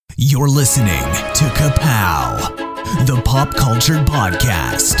You're listening to Kapow, the pop culture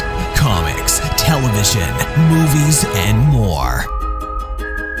podcast. Comics, television, movies, and more.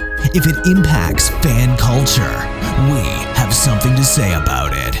 If it impacts fan culture, we have something to say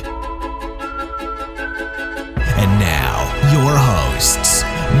about it. And now, your hosts,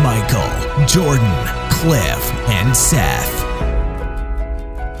 Michael, Jordan, Cliff, and Seth.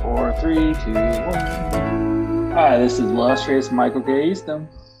 4, 3, 2, 1. Hi, this is illustrious Michael K. Easton.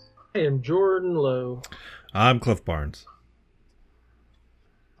 I am Jordan Lowe. I'm Cliff Barnes.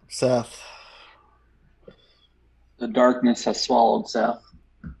 Seth. The darkness has swallowed Seth.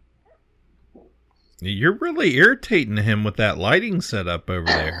 You're really irritating him with that lighting setup over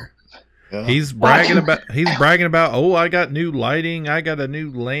there. Yeah. He's bragging about, oh, I got new lighting, I got a new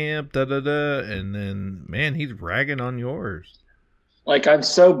lamp, and then, man, he's bragging on yours. Like, I'm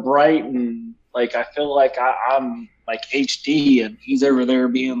so bright and, like, I feel like I'm, like, HD, and he's over there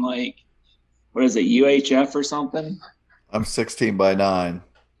being, like, what is it, UHF or something? I'm 16 by 9.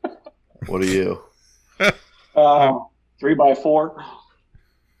 What are you? 3 by 4.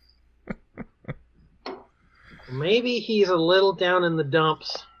 Maybe he's a little down in the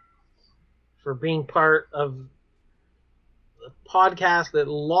dumps for being part of a podcast that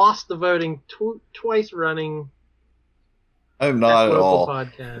lost the voting twice running. I'm not at all.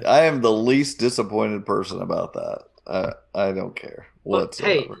 Podcast. I am the least disappointed person about that. I don't care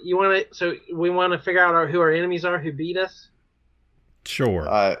whatsoever. Hey, you want to? So we want to figure out who our enemies are, who beat us. Sure.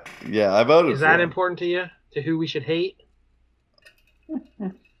 I voted. Is that important to you? To who we should hate?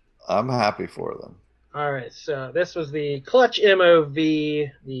 I'm happy for them. All right, so this was the Clutch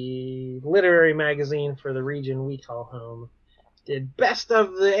MOV, the literary magazine for the region we call home. Did best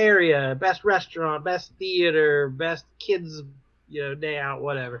of the area, best restaurant, best theater, best kids, day out,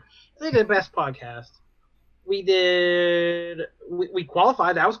 whatever. They did best podcast. We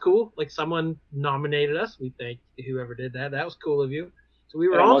qualified. That was cool. Like, someone nominated us. We thank whoever did that. That was cool of you. So we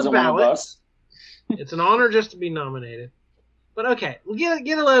were on the ballot. It's an honor just to be nominated. But okay, we'll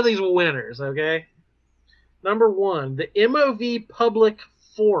get a load of these winners, okay? Number 1, the MOV Public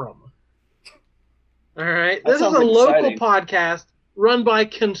Forum. All right. This is a local podcast run by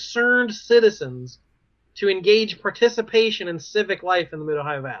concerned citizens to engage participation in civic life in the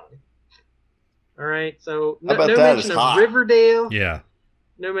Mid-Ohio Valley. All right. So no mention of Riverdale. Yeah.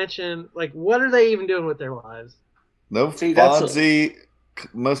 No mention, like, what are they even doing with their lives? No Fonzie,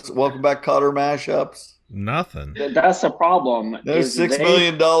 most Welcome Back Kotter mashups. Nothing. That's the problem. No $6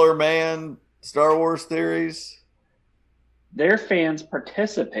 million man Star Wars theories. Their fans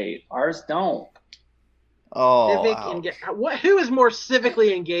participate. Ours don't. Oh, who is more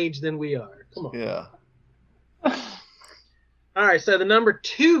civically engaged than we are? Come on. Yeah. All right, so the number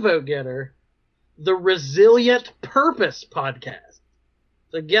 2 vote getter, the Resilient Purpose podcast.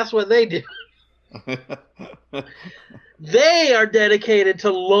 So guess what they do? They are dedicated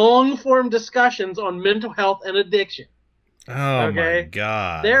to long-form discussions on mental health and addiction. Oh, my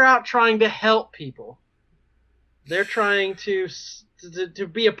God. They're out trying to help people. They're trying to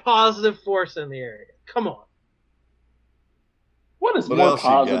be a positive force in the area. Come on. What is more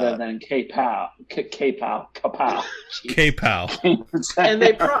positive than K-Pow? Kapow. K-Pow. And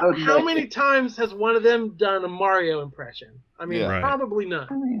how many times has one of them done a Mario impression? I mean, probably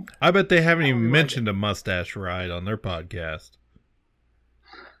none. I bet they haven't even mentioned a mustache ride on their podcast.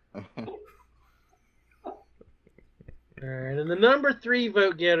 All right, and the number 3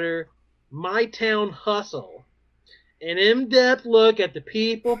 vote getter, My Town Hustle. An in-depth look at the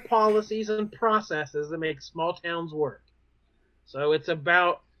people, policies, and processes that make small towns work. So it's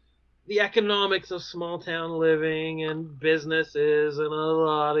about the economics of small town living and businesses and a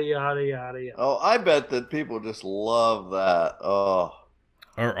lot of yada, yada, yada. Oh, I bet that people just love that. Oh.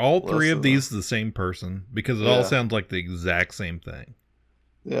 Are all 3 of these the same person? Because it all sounds like the exact same thing.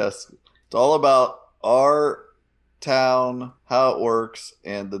 Yes. It's all about our town, how it works,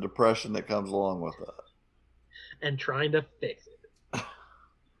 and the depression that comes along with that. And trying to fix it.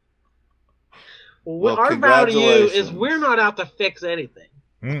 Well, our vow to you is we're not out to fix anything.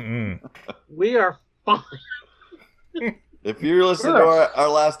 Mm-mm. We are fine. If you're listening to our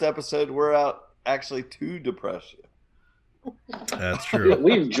last episode, we're out actually to depress you. That's true.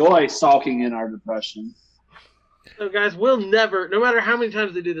 We enjoy sulking in our depression. So, guys, we'll never, no matter how many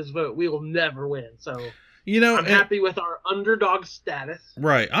times they do this vote, we will never win. So, I'm happy with our underdog status.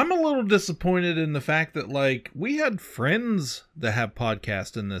 Right. I'm a little disappointed in the fact that, like, we had friends that have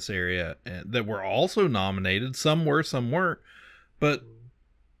podcasts in this area that were also nominated. Some were, some weren't. But,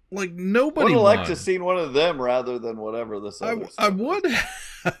 like, nobody would have liked to have seen one of them rather than whatever this other I would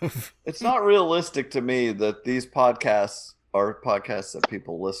have. It's not realistic to me that these podcasts are podcasts that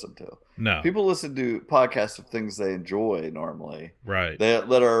people listen to. No. People listen to podcasts of things they enjoy normally. Right.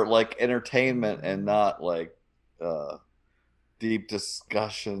 That are like entertainment and not like deep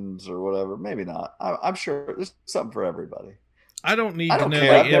discussions or whatever. Maybe not. I'm sure there's something for everybody. I don't need to know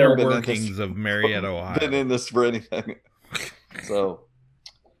the inner workings of Marietta, Ohio. Been in this for anything. So.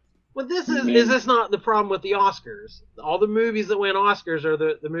 Well, is this not the problem with the Oscars? All the movies that win Oscars are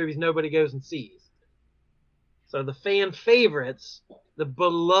the movies nobody goes and sees. So the fan favorites, the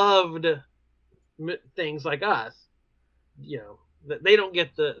beloved things like us, they don't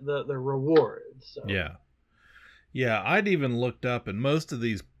get the rewards. So. Yeah. I'd even looked up, and most of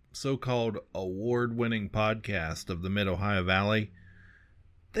these so-called award-winning podcasts of the Mid-Ohio Valley,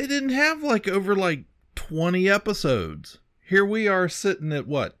 they didn't have over 20 episodes. Here we are sitting at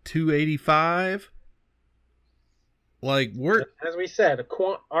 285? We're, as we said,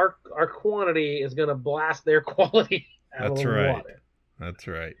 our quantity is going to blast their quality out of the water. That's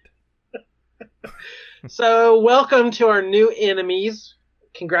right. So, welcome to our new enemies.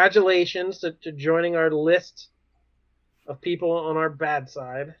 Congratulations to joining our list of people on our bad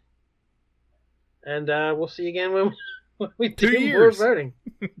side. And we'll see you again when we do more voting.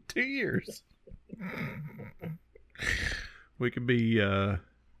 2 years. We could be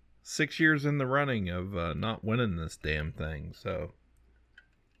 6 years in the running of not winning this damn thing, so.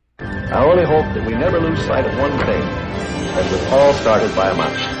 I only hope that we never lose sight of one thing, that was all started by a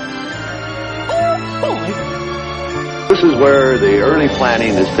mouse. This is where the early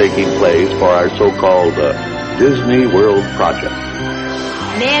planning is taking place for our so-called Disney World project.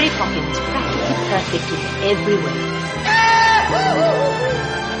 Mary Poppins, practically perfect in every way.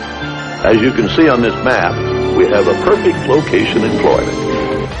 As you can see on this map, we have a perfect location in Florida.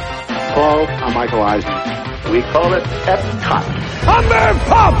 Hello, I'm Michael Eisner. We call it Epcot. I'm Mary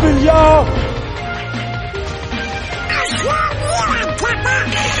Poppins, y'all!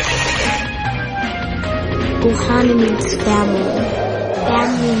 Ohana means family.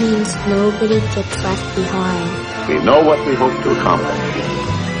 Family means nobody gets left behind. We know what we hope to accomplish.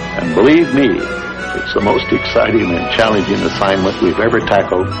 And believe me, it's the most exciting and challenging assignment we've ever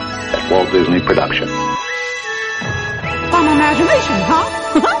tackled at Walt Disney Production. Fun imagination, huh?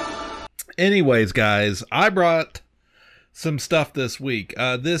 Anyways, guys, I brought some stuff this week.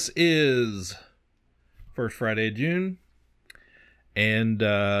 This is first Friday of June. And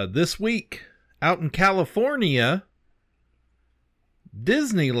this week, out in California,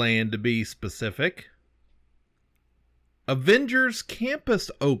 Disneyland to be specific, Avengers Campus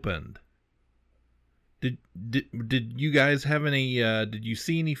opened. Did you guys have any, did you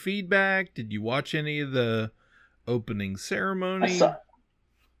see any feedback? Did you watch any of the opening ceremony?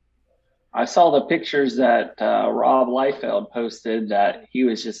 I saw the pictures that Rob Liefeld posted, that he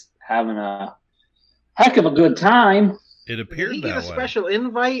was just having a heck of a good time. It appeared that way. Did he get a special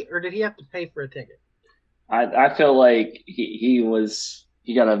invite, or did he have to pay for a ticket? I feel like he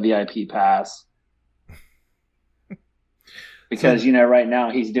got a VIP pass. Because, right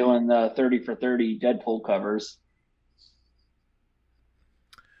now he's doing the 30 for 30 Deadpool covers.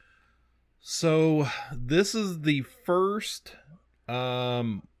 So this is the first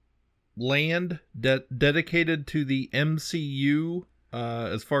land dedicated to the MCU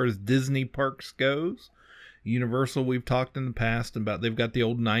as far as Disney parks goes. Universal, we've talked in the past about, they've got the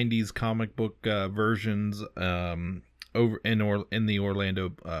old 90s comic book versions over in the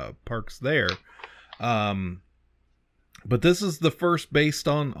Orlando parks there. But this is the first based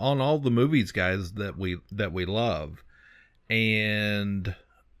on all the movies, guys, that we love. And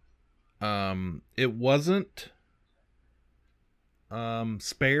it wasn't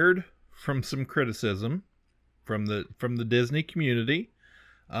spared from some criticism from the Disney community.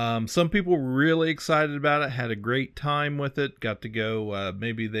 Some people were really excited about it, had a great time with it, got to go,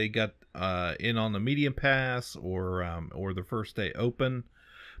 maybe they got in on the media pass or the first day open.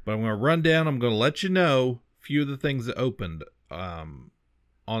 But I'm going to run down, I'm going to let you know a few of the things that opened on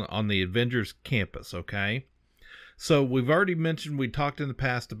the Avengers campus, okay? So we've already mentioned, we talked in the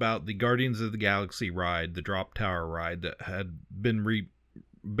past about the Guardians of the Galaxy ride, the Drop Tower ride that had been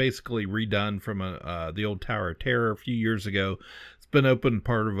basically redone from the old Tower of Terror a few years ago. It's been open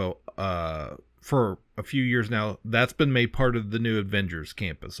part of for a few years now. That's been made part of the new Avengers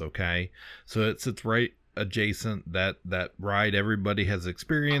campus, okay? So it sits right adjacent. That ride everybody has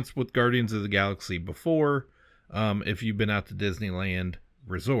experienced with Guardians of the Galaxy before, if you've been out to Disneyland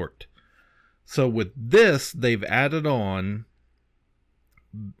Resort. So with this, they've added on,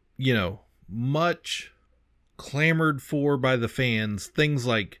 much clamored for by the fans, things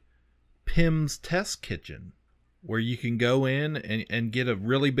like Pym's Test Kitchen, where you can go in and get a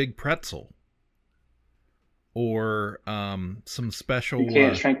really big pretzel. or some special. You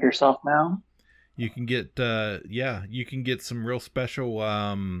can't shrink yourself down. You can get you can get some real special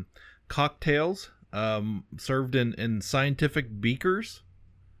cocktails served in scientific beakers.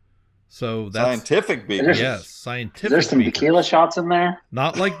 So that's scientific beakers. Yes, scientific. Is there some beakers. tequila shots in there?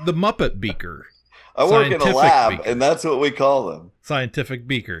 Not like the Muppet beaker. I work in a lab, beakers. and that's what we call them. Scientific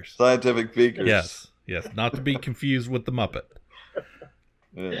beakers. Scientific beakers. Yes, not to be confused with the Muppet.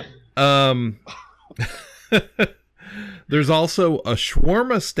 Yeah. There's also a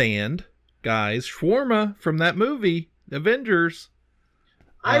shawarma stand, guys. Shawarma from that movie, Avengers.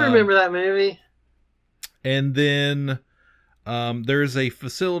 I remember that movie. And then there's a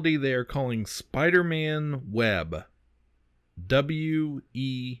facility they're calling Spider-Man Web.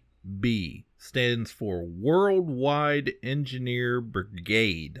 WEB stands for Worldwide Engineer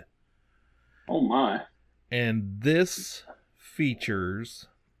Brigade. Oh my. And this features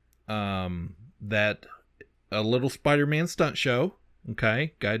that a little Spider-Man stunt show.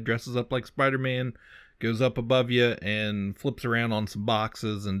 Okay, guy dresses up like Spider-Man, goes up above you and flips around on some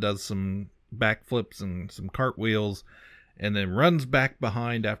boxes and does some backflips and some cartwheels, and then runs back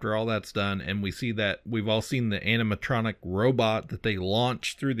behind after all that's done. And we see that we've all seen the animatronic robot that they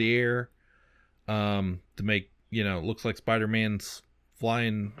launch through the air to make, it looks like Spider-Man's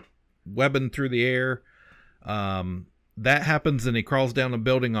flying, webbing through the air. That happens, and he crawls down a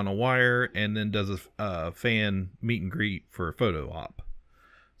building on a wire and then does a fan meet and greet for a photo op.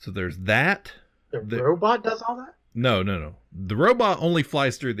 So there's that. The robot does all that? No. The robot only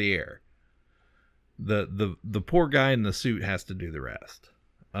flies through the air. The poor guy in the suit has to do the rest.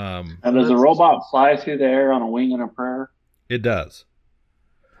 And does the robot fly through the air on a wing and a prayer? It does.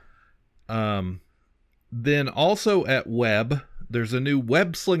 Then also at Web, there's a new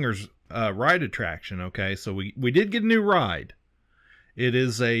Web Slingers ride attraction. Okay, so we did get a new ride. It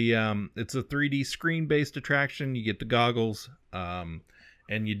is it's a 3D screen based attraction. You get the goggles, and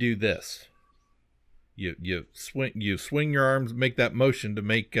you do this. You swing your arms, make that motion to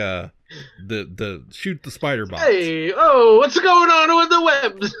make the shoot the spider bots. Hey, what's going on with the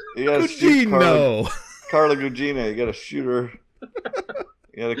webs? You gotta shoot Carla Gugino. You gotta shoot her.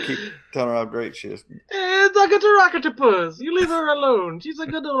 You gotta keep telling her how great she is. It's like a rocketopus. You leave her alone. She's a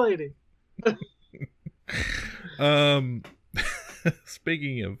good old lady.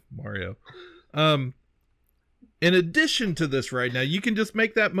 Speaking of Mario, in addition to this right now, you can just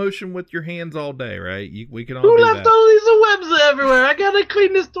make that motion with your hands all day, right? We can all Who do left that. all these webs everywhere? I gotta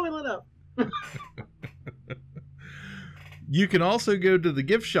clean this toilet up. You can also go to the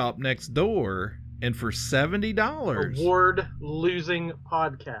gift shop next door, and for $70, award-losing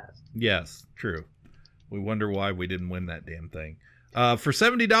podcast. Yes, true. We wonder why we didn't win that damn thing. For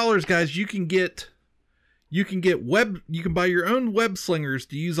 $70, guys, you can buy your own web slingers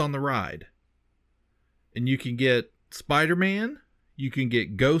to use on the ride. And you can get Spider-Man, you can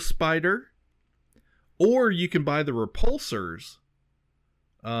get Ghost Spider, or you can buy the repulsors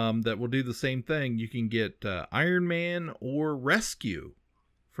that will do the same thing. You can get Iron Man or Rescue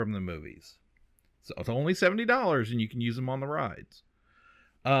from the movies. So it's only $70, and you can use them on the rides.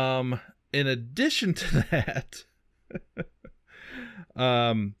 In addition to that,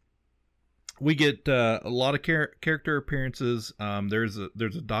 we get a lot of character appearances. There's a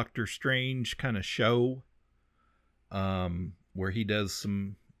Doctor Strange kind of show where he does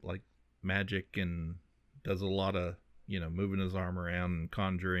some like magic and does a lot of moving his arm around and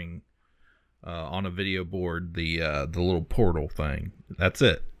conjuring on a video board the little portal thing. That's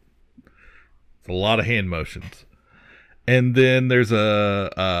it. It's a lot of hand motions. And then there's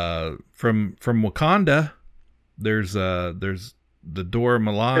from Wakanda. There's the Dora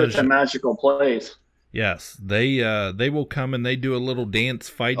Milaje. It's a magical place. Yes, they will come and they do a little dance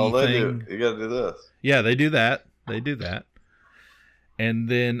fighty thing. You gotta do this. Yeah, they do that. And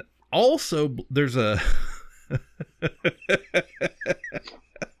then also there's a.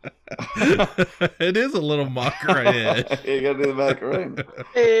 It is a little Macarena. You gotta do the Macarena.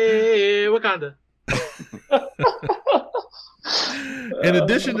 Hey, Wakanda. In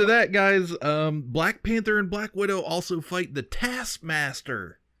addition to that, guys, Black Panther and Black Widow also fight the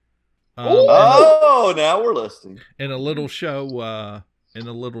Taskmaster. Now we're listening. In a little show,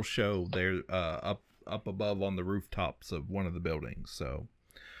 there, up above on the rooftops of one of the buildings. So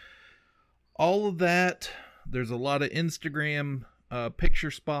all of that. There's a lot of Instagram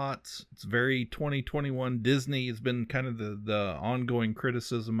picture spots. It's very 2021 Disney has been kind of the ongoing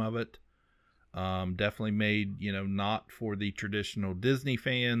criticism of it. Definitely made, not for the traditional Disney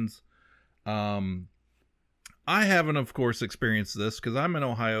fans. I haven't, of course, experienced this because I'm in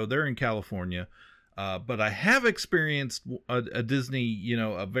Ohio. They're in California. But I have experienced a Disney, you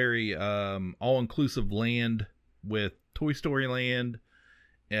know, a very all-inclusive land with Toy Story Land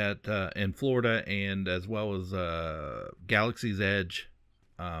in Florida, and as well as Galaxy's Edge,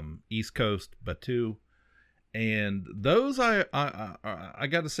 East Coast, Batu, and those I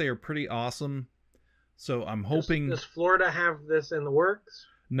got to say are pretty awesome. So I'm hoping. Does Florida have this in the works?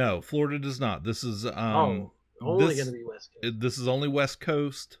 No, Florida does not. This is only going to be West Coast. This is only West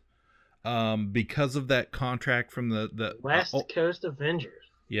Coast, because of that contract from the West Coast Avengers.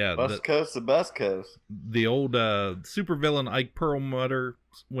 Yeah, West Coast, the best coast. The old supervillain Ike Perlmutter,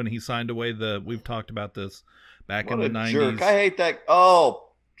 when he signed away we've talked about this back in the 90s. Jerk. I hate that. Oh,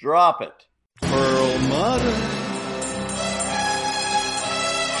 drop it. Perlmutter.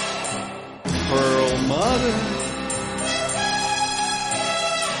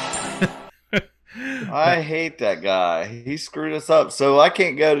 I hate that guy. He screwed us up. So I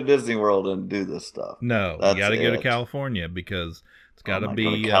can't go to Disney World and do this stuff. No, you got to go to California, because it's got to be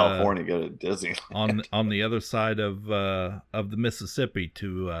go to California. Go to Disney on the other side of the Mississippi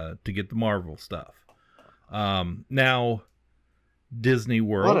to get the Marvel stuff. Now, Disney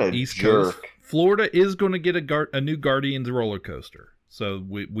World, East Coast, Florida is going to get a new Guardians roller coaster. So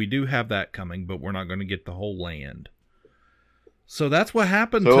we do have that coming, but we're not going to get the whole land. So that's what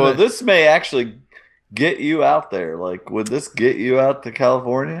happened. So this may actually get you out there. Like, would this get you out to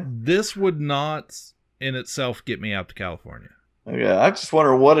California? This would not in itself get me out to California. Okay, I just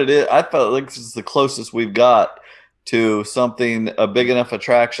wonder what it is. I felt like this is the closest we've got to something, a big enough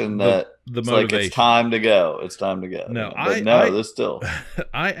attraction that the it's like it's time to go. It's time to go. No, this still.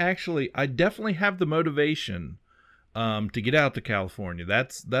 I definitely have the motivation to get out to California.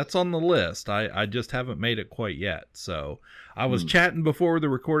 That's on the list. I just haven't made it quite yet. So I was chatting before the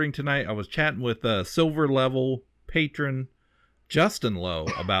recording tonight. I was chatting with a silver level patron, Justin Lowe,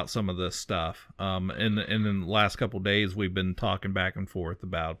 about some of this stuff. And in the last couple of days, we've been talking back and forth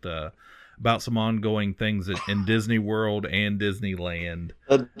about some ongoing things in Disney World and Disneyland.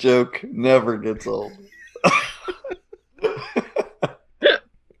 That joke never gets old.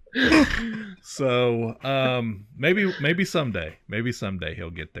 So maybe someday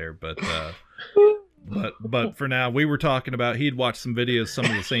he'll get there, but for now, we were talking about, he'd watched some of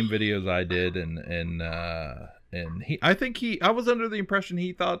the same videos I did, and I was under the impression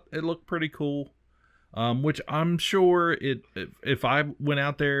he thought it looked pretty cool, which I'm sure if I went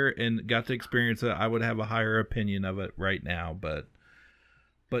out there and got to experience it, I would have a higher opinion of it right now, but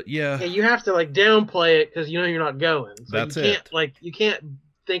yeah, you have to like downplay it because you know you're not going. So that's you can't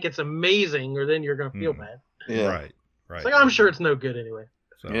think it's amazing, or then you're gonna feel bad. Yeah, right. It's like, I'm sure it's no good anyway.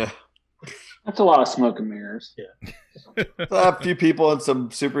 So. Yeah, that's a lot of smoke and mirrors. Yeah, a few people in some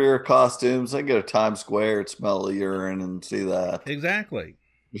superhero costumes. They go to Times Square and smell the urine and see that. Exactly.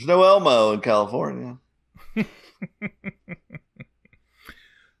 There's no Elmo in California.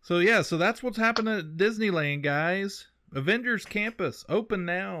 So that's what's happening at Disneyland, guys. Avengers Campus open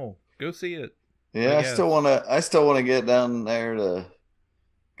now. Go see it. Yeah, I still want to get down there to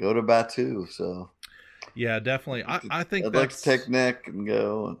go to Batu. So yeah, definitely. I think I'd like to take Nick and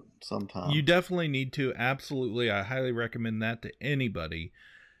go sometime. You definitely need to. Absolutely, I highly recommend that to anybody,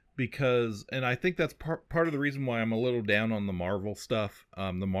 because, and I think that's part of the reason why I'm a little down on the Marvel stuff.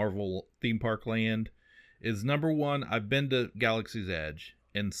 The Marvel theme park land is, number one, I've been to Galaxy's Edge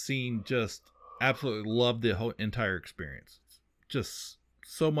and seen, just absolutely loved the whole entire experience. Just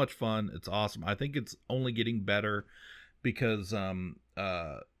so much fun. It's awesome. I think it's only getting better because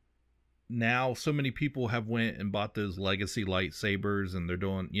now so many people have went and bought those legacy lightsabers, and they're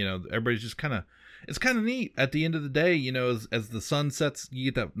doing, everybody's just it's kind of neat. At the end of the day, as the sun sets,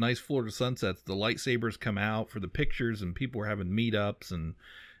 you get that nice Florida sunsets, the lightsabers come out for the pictures, and people are having meetups and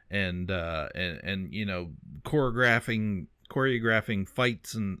choreographing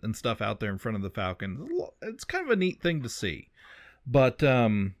fights and stuff out there in front of the Falcon. It's kind of a neat thing to see. But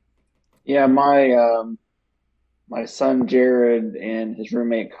yeah, my son Jared and his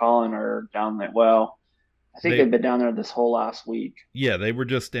roommate Colin are down there. Well, I think they've been down there this whole last week. Yeah, they were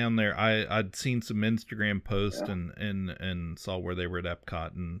just down there. I'd seen some Instagram posts and saw where they were at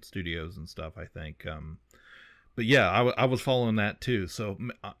Epcot and Studios and stuff, I think. But yeah, I was following that too. So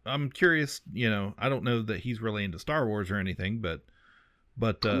I'm curious, I don't know that he's really into Star Wars or anything, but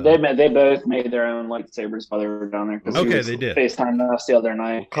they both made their own lightsabers while they were down there. Okay, they did. FaceTime us the other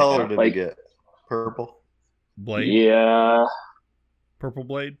night. What color did he get? Purple blade? Yeah. Purple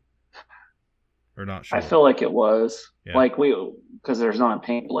blade? Or not sure? I feel like it was. Yeah. Because there's not a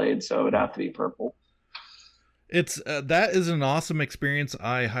pink blade, so it would have to be purple. It's that is an awesome experience.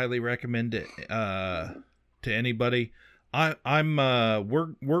 I highly recommend it to anybody.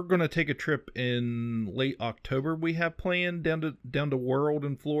 We're gonna take a trip in late October. We have planned down to World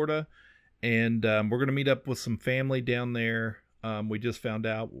in Florida, and we're gonna meet up with some family down there. We just found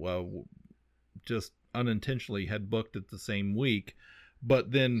out, just unintentionally had booked it the same week,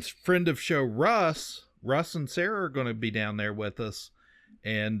 but then friend of show Russ and Sarah are gonna be down there with us,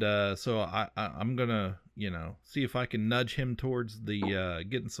 and so I'm gonna see if I can nudge him towards the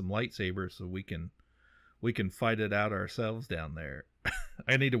getting some lightsabers so we can fight it out ourselves down there.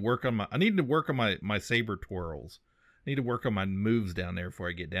 I need to work on my saber twirls. I need to work on my moves down there before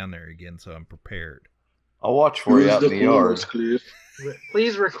I get down there again, so I'm prepared. I'll watch for you out in the yard.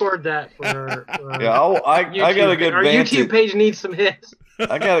 Please record that for our I got a good our vantage. YouTube page needs some hits.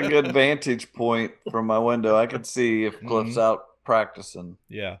 I got a good vantage point from my window. I can see if Cliff's out practicing.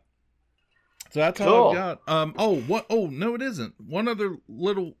 Yeah. So that's all I've got. Oh no, it isn't. One other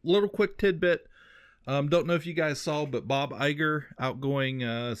little quick tidbit. Don't know if you guys saw, but Bob Iger, outgoing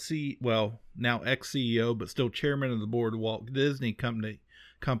now ex-CEO, but still chairman of the board of Walt Disney Company,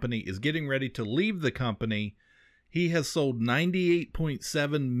 is getting ready to leave the company. He has sold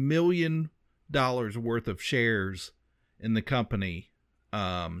 $98.7 million worth of shares in the company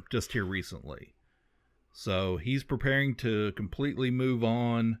just here recently. So he's preparing to completely move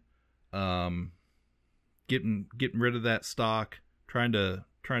on, getting rid of that stock, trying to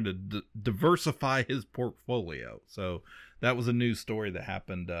diversify his portfolio. So that was a news story that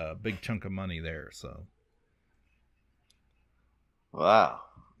happened, a big chunk of money there. So wow,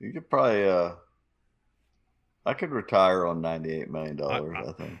 you could probably I could retire on $98 million.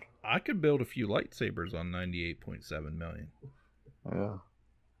 I think I could build a few lightsabers on $98.7 million. Yeah,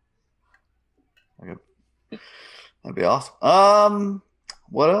 that'd be awesome.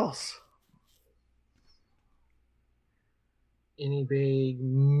 What else? Any big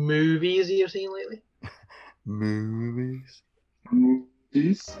movies you've seen lately? Movies.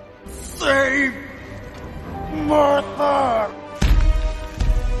 Save Martha!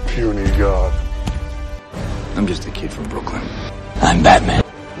 Puny God. I'm just a kid from Brooklyn. I'm Batman.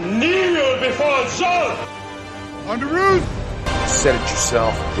 Kneel before Zod! On the roof! Said it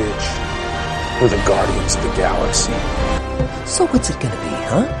yourself, bitch. We're the Guardians of the Galaxy. So what's it gonna be,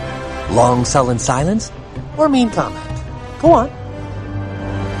 huh? Long sullen silence? Or mean comment? Go on.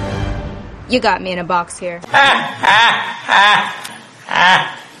 You got me in a box here.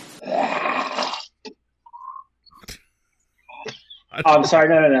 I'm sorry,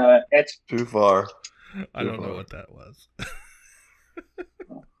 no. It's too far. I don't know what that was.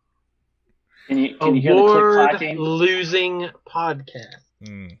 Can you hear the click-clacking? Losing podcast.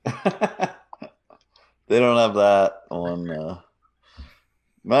 They don't have that on.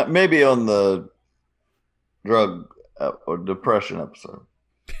 Maybe on the drug or depression episode.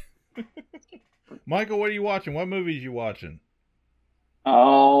 Michael, what are you watching? What movies are you watching?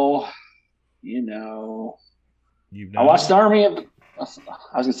 Oh, I watched Army of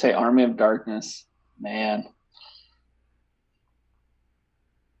Darkness. Man.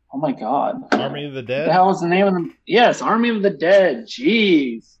 Oh my God. Army of the Dead? What the hell is the name of them? Yes, Army of the Dead.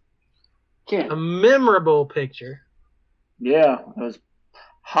 Jeez. A memorable picture. Yeah, it was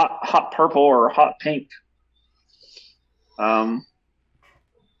hot purple or hot pink. As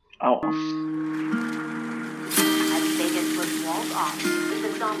Vegas was walled off, with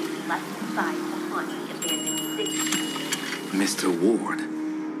the zombies left inside to haunt the abandoned city. Mr. Ward,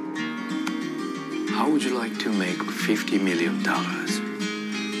 how would you like to make $50 million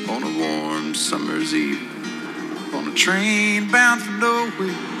on a warm summer's eve? On a train bound for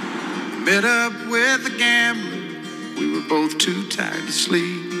nowhere, met up with a gambler. We were both too tired to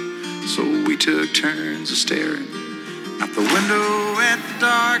sleep, so we took turns of staring out the window at the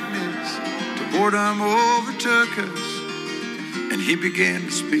darkness. Till boredom overtook us, and he began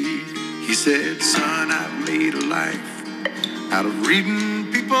to speak. He said, "Son, I've made a life out of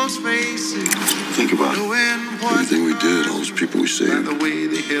reading people's faces. Think about everything we did, all those people we saved. By the way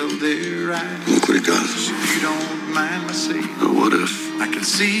they held their eyes. Look what it got us. If you don't mind my saying, What if? I can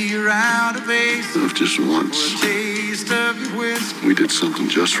see you're out of ace. What if just once for a taste of your whiskey, we did something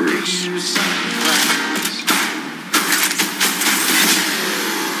just for us?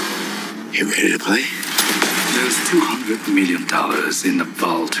 You ready to play? There's $200 million in the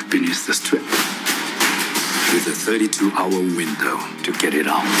vault beneath the strip, with a 32-hour window to get it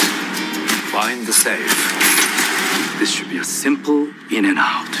out. Find the safe. This should be a simple in and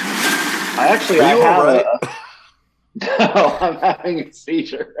out. I I'm having a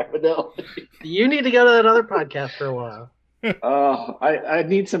seizure, evidently. You need to go to that other podcast for a while. I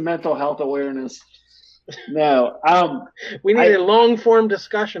need some mental health awareness. No, we need a long-form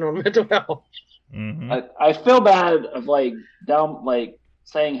discussion on mental health. Mm-hmm. I feel bad of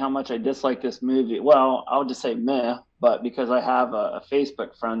saying how much I dislike this movie. Well, I would just say meh, but because I have a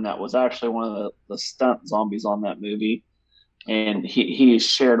Facebook friend that was actually one of the stunt zombies on that movie, and he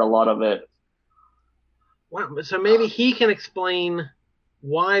shared a lot of it. Wow, so maybe he can explain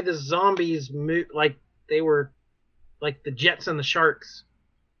why the zombies like they were like the Jets and the Sharks.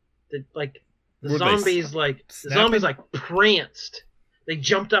 The zombies pranced. They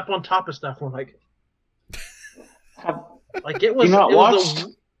jumped up on top of stuff and were like, like it was. You not watched?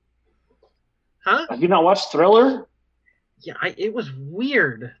 Huh? Have you not watched Thriller? Yeah, it was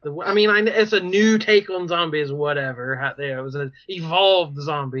weird. It's a new take on zombies, whatever. It was an evolved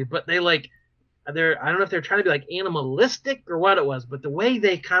zombie, but I don't know if they're trying to be like animalistic or what it was, but the way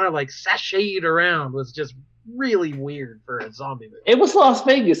they kind of like sashayed around was just really weird for a zombie movie. It was Las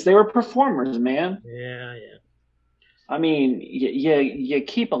Vegas. They were performers, man. Yeah. I mean, you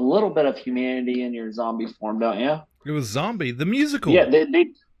keep a little bit of humanity in your zombie form, don't you? It was Zombie, the musical. Yeah,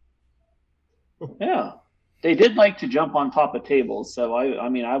 yeah. They did like to jump on top of tables, so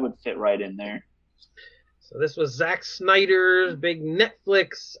I would fit right in there. So this was Zack Snyder's big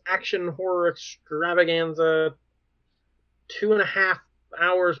Netflix action horror extravaganza, 2.5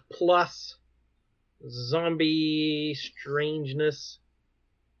 hours plus zombie strangeness.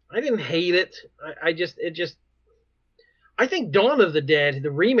 I didn't hate it. I think Dawn of the Dead, the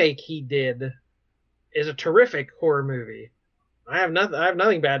remake he did, is a terrific horror movie. I have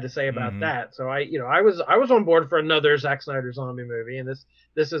nothing bad to say about that. So I was on board for another Zack Snyder zombie movie, and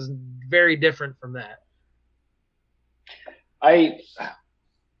this is very different from that. I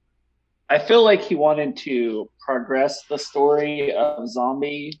feel like he wanted to progress the story of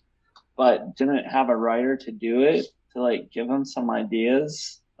Zombie, but didn't have a writer to do it, to like give him some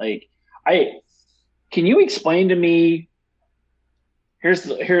ideas. Can you explain to me? Here's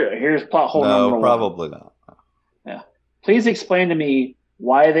plot hole number one. No, probably not. Yeah. Please explain to me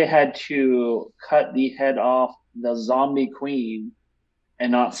why they had to cut the head off the zombie queen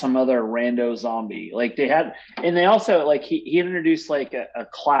and not some other rando zombie. Like they had, and they also like he introduced like a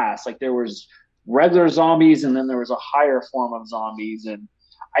class. Like there was regular zombies, and then there was a higher form of zombies. And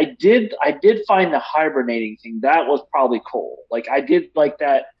I did find the hibernating thing that was probably cool. Like I did like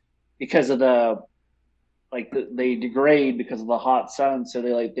that because of they degrade because of the hot sun, so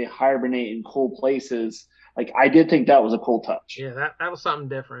they hibernate in cool places. Like I did think that was a cool touch. Yeah, that was something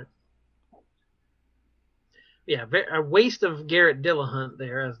different. Yeah, a waste of Garrett Dillahunt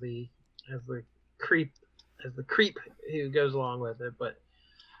there as the creep who goes along with it. But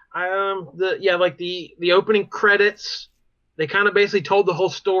the opening credits, they kind of basically told the whole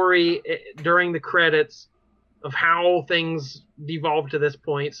story during the credits of how things devolved to this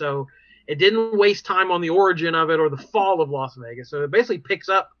point. So it didn't waste time on the origin of it or the fall of Las Vegas. So it basically picks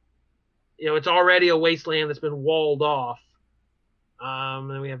up. It's already a wasteland that's been walled off.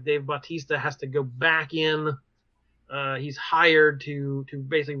 And we have Dave Bautista has to go back in. He's hired to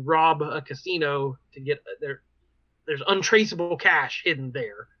basically rob a casino to get there's untraceable cash hidden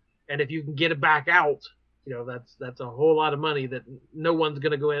there. And if you can get it back out, that's a whole lot of money that no one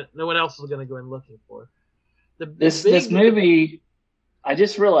else is going to go in looking for. This movie, I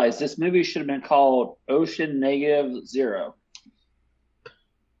just realized this movie should have been called Ocean -0.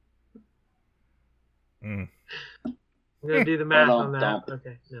 I'm gonna do the math on that.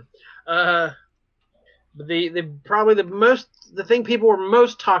 Okay, no. The thing people were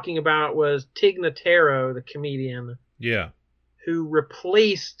most talking about was Tig Notaro, the comedian. Yeah. Who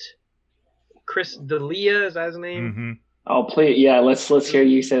replaced Chris D'Elia? Is that his name? Mm-hmm. Oh, please, yeah. Let's hear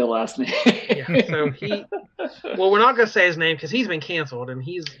you say the last name. Yeah. So we're not gonna say his name because he's been canceled and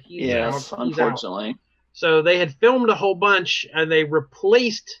he's unfortunately. Out. So they had filmed a whole bunch, and they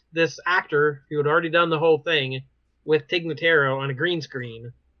replaced this actor who had already done the whole thing with Tig Notaro on a green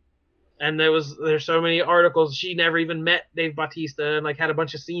screen. And there's so many articles. She never even met Dave Bautista and had a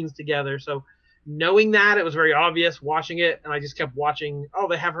bunch of scenes together. So knowing that, it was very obvious watching it, and I just kept watching. Oh,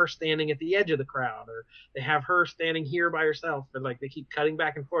 they have her standing at the edge of the crowd, or they have her standing here by herself, and they keep cutting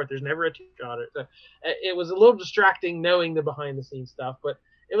back and forth. There's never a two-shot. So it was a little distracting knowing the behind-the-scenes stuff, but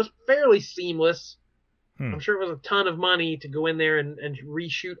it was fairly seamless. I'm sure it was a ton of money to go in there and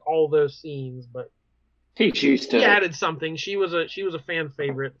reshoot all those scenes, but he added something. She was a fan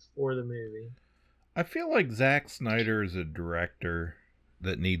favorite for the movie. I feel like Zack Snyder is a director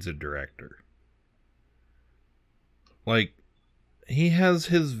that needs a director. Like, he has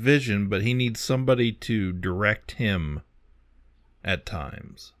his vision, but he needs somebody to direct him at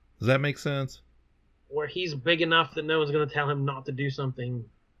times. Does that make sense? Where he's big enough that no one's going to tell him not to do something.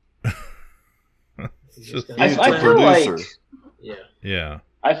 I feel like, yeah. Yeah.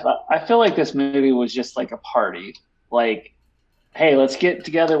 I feel like this movie was just like a party. Like, hey, let's get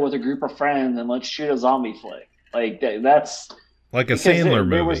together with a group of friends and let's shoot a zombie flick. Like that's like a Sandler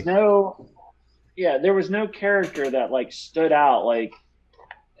movie. There was no character that like stood out. Like,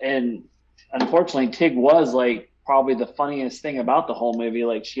 and unfortunately, Tig was like probably the funniest thing about the whole movie.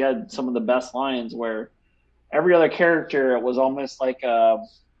 Like, she had some of the best lines where every other character was almost like the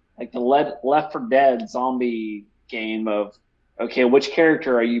Left 4 Dead zombie game of, okay, which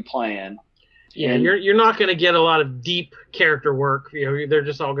character are you playing? Yeah, and you're not going to get a lot of deep character work. You know, they're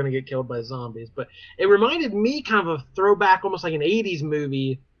just all going to get killed by zombies. But it reminded me kind of a throwback, almost like an 80s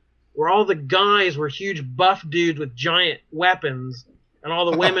movie, where all the guys were huge buff dudes with giant weapons, and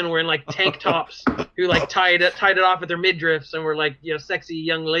all the women were in like tank tops who like tied it off at their midriffs and were like, you know, sexy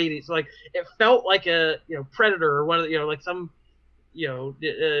young ladies. So, like, it felt like a, you know, Predator or one of the, you know, like some, you know,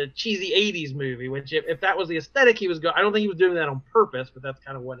 cheesy 80s movie, which if that was the aesthetic he was going, I don't think he was doing that on purpose, but that's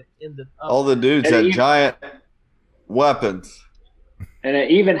kind of what it ended up. All the dudes had giant weapons. And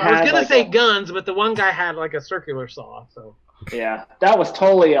it even had, I was going to say guns, but the one guy had like a circular saw, so. Yeah, that was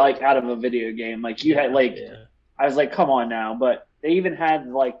totally like out of a video game. Like, you had like, I was like, come on now. But they even had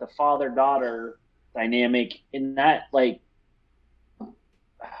like the father-daughter dynamic in that, like,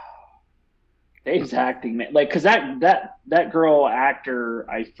 Dave's acting, man. Like, cause that girl actor,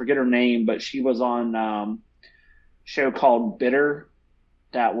 I forget her name, but she was on a show called Bitter.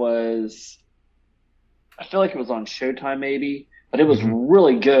 That was, I feel like it was on Showtime maybe, but it was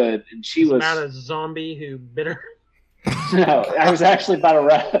really good. And she was about a zombie who bit her. No, I was actually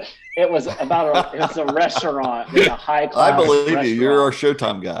about it was a restaurant, a high class. I believe restaurant. you. You're our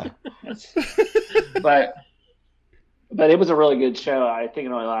Showtime guy. But it was a really good show. I think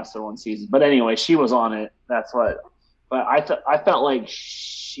it only lasted one season. But anyway, she was on it. That's what. But I felt like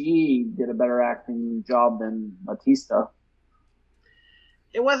she did a better acting job than Batista.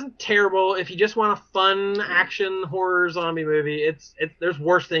 It wasn't terrible. If you just want a fun action horror zombie movie, there's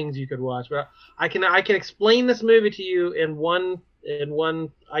worse things you could watch. But I can explain this movie to you in one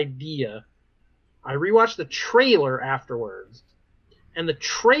idea. I rewatched the trailer afterwards, and the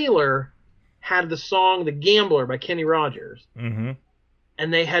trailer had the song "The Gambler" by Kenny Rogers, and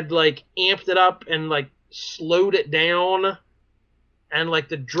they had like amped it up and like slowed it down, and like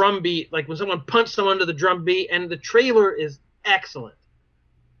the drum beat, like when someone punched someone to the drum beat, and the trailer is excellent.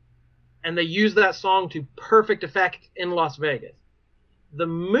 And they used that song to perfect effect in Las Vegas. The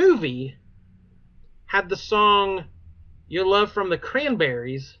movie had the song "You Love" from the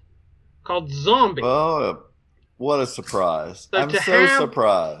Cranberries called "Zombie." Oh, what a surprise. I'm so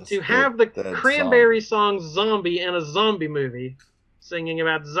surprised. To have the Cranberry song "Zombie" in a zombie movie singing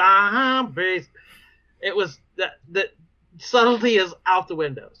about zombies, it was that subtlety is out the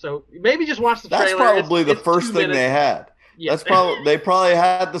window. So maybe just watch the trailer. That's probably the first thing they had. Yeah. They probably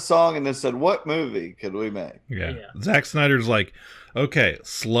had the song and they said, "What movie could we make?" Yeah. Zack Snyder's like, "Okay,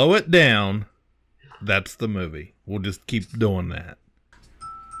 slow it down. That's the movie. We'll just keep doing that."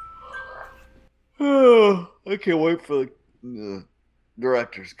 Oh, I can't wait for the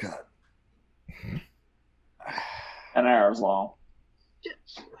director's cut. 10 hours long.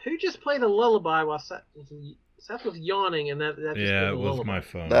 Who just played a lullaby while Seth was yawning, and that just it was my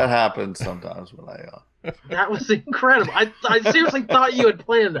phone. That happens sometimes when I yawn. That was incredible. I seriously thought you had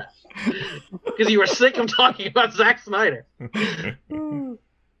planned that because you were sick of talking about Zack Snyder.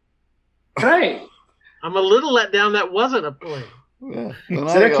 Right. I'm a little let down. That wasn't a plan. Yeah.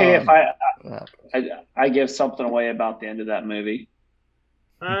 Is it okay if I give something away about the end of that movie?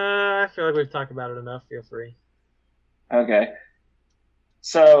 I feel like we've talked about it enough. Feel free. Okay.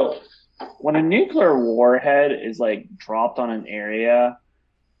 So when a nuclear warhead is like dropped on an area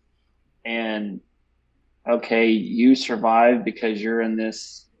and okay, you survive because you're in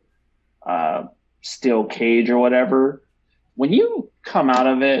this steel cage or whatever, when you come out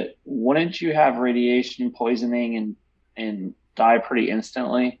of it, wouldn't you have radiation poisoning and die pretty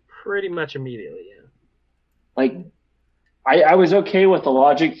instantly? Pretty much immediately, yeah. Like, I was okay with the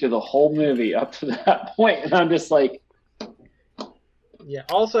logic through the whole movie up to that point, and I'm just like... Yeah,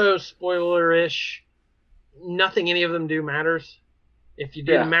 also, spoiler-ish, nothing any of them do matters. If you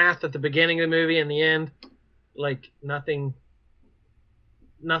do the math at the beginning of the movie and the end, like, nothing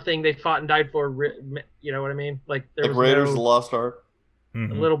they fought and died for, you know what I mean? Like, there was Raiders of the Lost Ark? A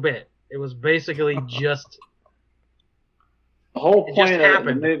little bit. It was basically just... The whole point of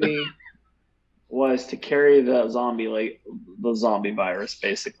the movie was to carry the zombie virus,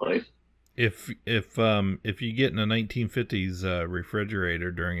 basically. If you get in a 1950s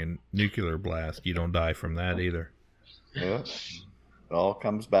refrigerator during a nuclear blast, you don't die from that either. Yeah, it all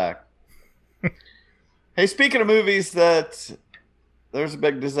comes back. Hey, speaking of movies that there's a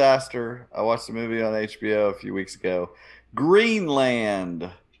big disaster. I watched a movie on HBO a few weeks ago. Greenland.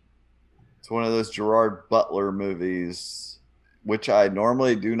 It's one of those Gerard Butler movies, which I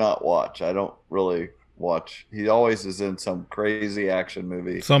normally do not watch. I don't really watch. He always is in some crazy action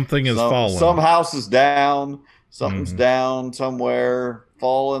movie. Something is falling. Some house is down. Something's down somewhere.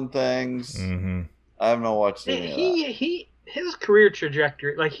 Fallen things. Mm-hmm. I have not watched any of that. His career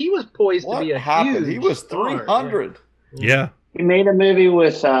trajectory, like he was poised to be a huge He was 300. Yeah. He made a movie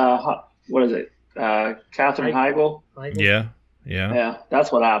with what is it? Katherine Heigl. Yeah. Yeah,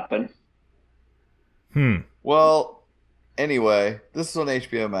 that's what happened. Well, anyway, this is on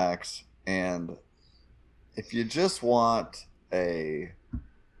HBO Max, and if you just want a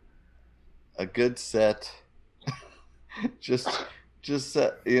good set, just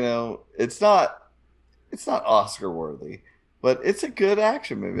it's not Oscar worthy, but it's a good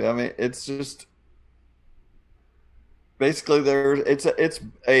action movie. I mean, it's just basically it's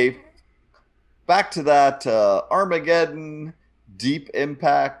a back to that Armageddon, Deep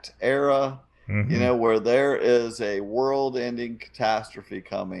Impact era, where there is a world-ending catastrophe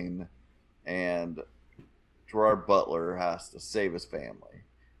coming, and Gerard Butler has to save his family.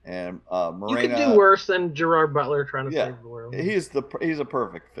 And Morena, you could do worse than Gerard Butler trying to save the world. He's a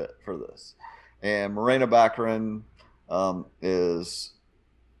perfect fit for this. And Morena Baccarin is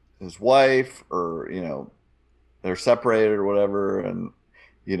his wife, or they're separated or whatever, and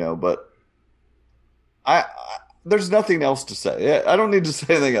but I there's nothing else to say. I don't need to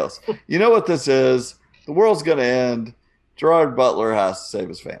say anything else. You know what this is? The world's going to end. Gerard Butler has to save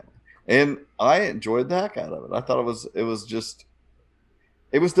his family, and I enjoyed the heck out of it. I thought it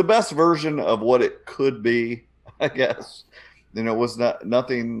was the best version of what it could be, I guess. It was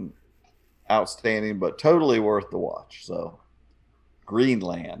nothing outstanding, but totally worth the watch. So,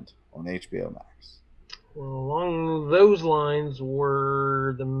 Greenland on HBO Max. Well, along those lines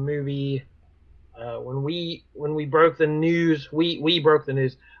were the movie when we broke the news. We broke the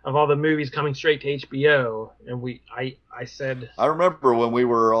news of all the movies coming straight to HBO, and I said, I remember when we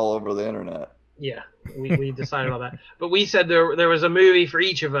were all over the internet. Yeah, we decided on that. But we said there was a movie for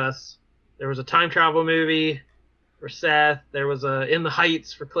each of us. There was a time travel movie for Seth. There was a In the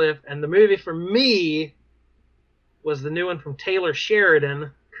Heights for Cliff. And the movie for me was the new one from Taylor Sheridan,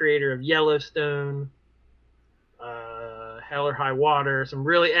 creator of Yellowstone, Hell or High Water. Some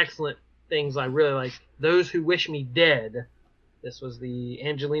really excellent things I really like. Those Who Wish Me Dead. This was the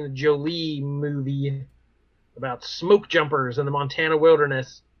Angelina Jolie movie about smoke jumpers in the Montana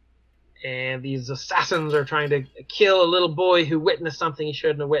wilderness. And these assassins are trying to kill a little boy who witnessed something he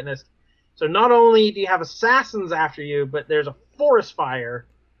shouldn't have witnessed. So not only do you have assassins after you, but there's a forest fire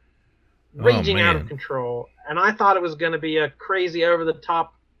raging out of control. And I thought it was going to be a crazy,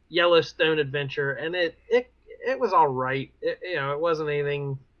 over-the-top Yellowstone adventure, and it was all right. It wasn't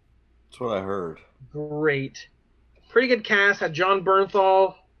anything. That's what I heard. Great, pretty good cast. Had John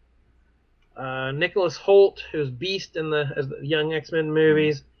Bernthal, Nicholas Hoult, who's Beast as the young X-Men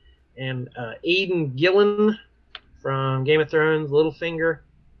movies. And Aidan Gillen from Game of Thrones, Littlefinger.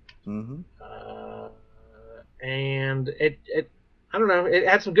 Mm-hmm. And it I don't know, it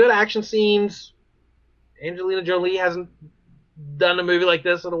had some good action scenes. Angelina Jolie hasn't done a movie like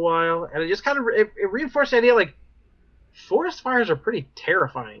this in a while, and it just kind of it reinforced the idea like forest fires are pretty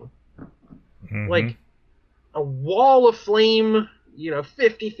terrifying. Mm-hmm. Like a wall of flame,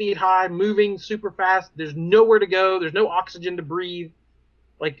 50 feet high, moving super fast. There's nowhere to go. There's no oxygen to breathe.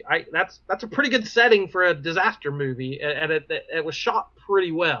 Like that's a pretty good setting for a disaster movie, and it was shot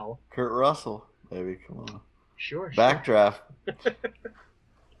pretty well. Kurt Russell, baby, come on. Sure. Backdraft.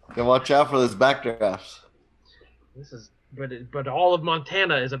 Gotta watch out for those backdrafts. But all of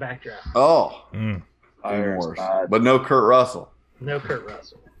Montana is a backdraft. Oh, even worse. But no Kurt Russell. No Kurt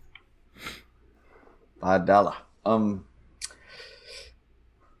Russell. $5.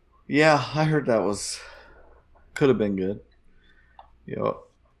 Yeah, I heard that could have been good.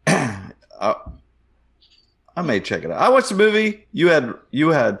 I may check it out. I watched the movie you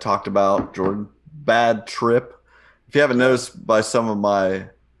had talked about, Jordan. Bad Trip. If you haven't noticed by some of my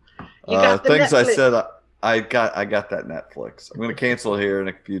things I said, I got that Netflix. I'm going to cancel it here in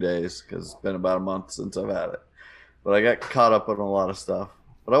a few days because it's been about a month since I've had it. But I got caught up on a lot of stuff.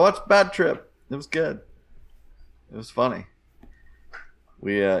 But I watched Bad Trip. It was good. It was funny.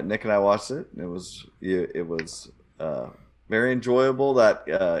 We Nick and I watched it. And it was very enjoyable.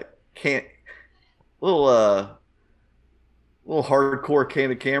 That little hardcore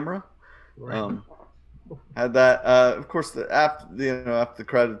Candid Camera. Right. Had that. Of course, after the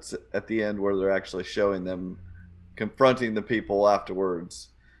credits at the end, where they're actually showing them confronting the people afterwards.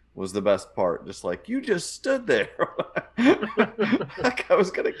 was the best part. Just like, you just stood there. That guy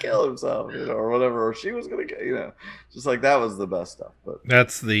was going to kill himself, or whatever, or she was going to, just like that was the best stuff. But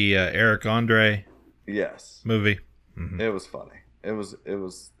that's the Eric Andre movie. Mm-hmm. It was funny. There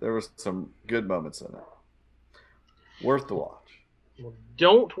was some good moments in it. Worth the watch. Well,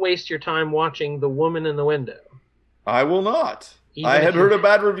 don't waste your time watching The Woman in the Window. I will not. I had heard a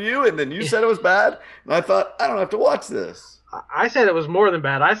bad review, and then you said it was bad, and I thought, I don't have to watch this. I said it was more than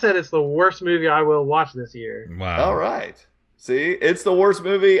bad. I said it's the worst movie I will watch this year. Wow. All right. See, it's the worst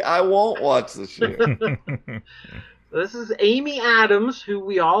movie I won't watch this year. This is Amy Adams, who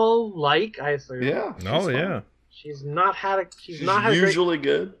we all like, I assume. Yeah. Oh, yeah. She's not had a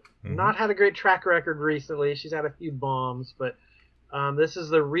good. Not had a great track record recently. She's had a few bombs, but this is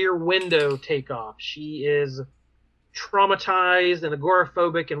the Rear Window takeoff. She is traumatized and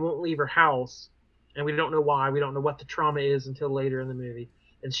agoraphobic and won't leave her house. And we don't know why. We don't know what the trauma is until later in the movie.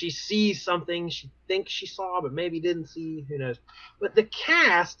 And she sees something she thinks she saw, but maybe didn't see. Who knows? But the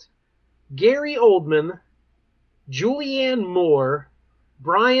cast, Gary Oldman, Julianne Moore,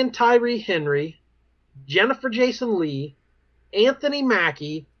 Brian Tyree Henry, Jennifer Jason Leigh, Anthony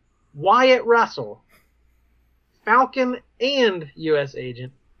Mackie, Wyatt Russell, Falcon, and U.S.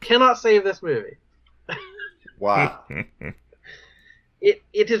 Agent cannot save this movie. Wow. It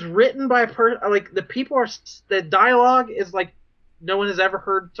is written by a person, like, the dialogue is like no one has ever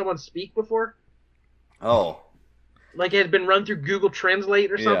heard someone speak before. Oh. Like it had been run through Google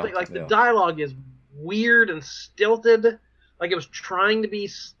Translate or something. The dialogue is weird and stilted. Like it was trying to be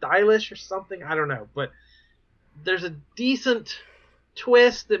stylish or something. I don't know. But there's a decent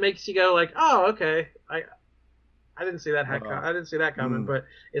twist that makes you go like, oh, okay. I didn't see that I didn't see that coming, but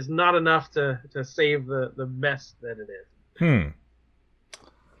it's not enough to save the mess that it is.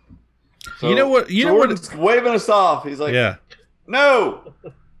 So, you know what? Jordan's waving us off. He's like, no.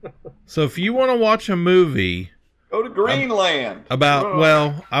 So if you want to watch a movie, go to Greenland.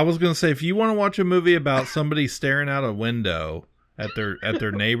 I was going to say, if you want to watch a movie about somebody staring out a window at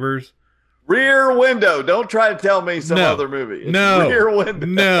their neighbors, Rear Window. Don't try to tell me some other movie. It's Rear Window.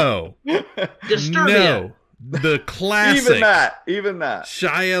 No. Disturbia. No. The classic. Even that.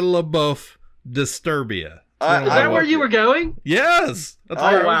 Shia LaBeouf, Disturbia. Is that where you were going? Yes. That's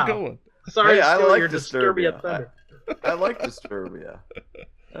where I was going. Sorry, I like your Disturbia thunder. I like Disturbia.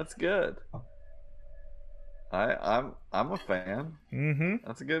 That's good. I'm a fan. Mm-hmm.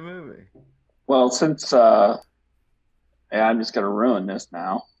 That's a good movie. Well, since I'm just gonna ruin this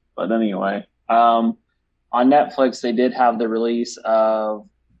now. But anyway, on Netflix they did have the release of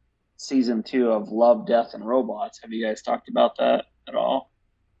season 2 of Love, Death, and Robots. Have you guys talked about that at all?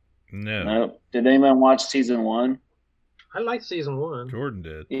 No. Did anyone watch season 1? I liked season 1. Jordan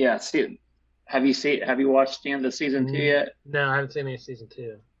did. Yeah. Have you watched the end of season 2 yet? No, I haven't seen any season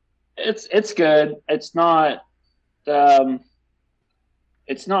 2. It's good. It's not. I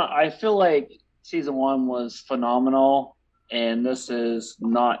feel like season 1 was phenomenal, and this is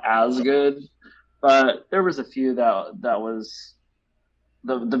not as good. But there was a few that was.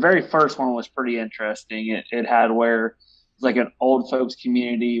 The very first one was pretty interesting. It had where it's like an old folks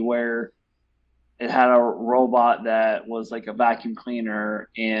community where it had a robot that was like a vacuum cleaner,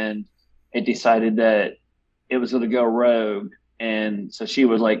 and it decided that it was going to go rogue, and so she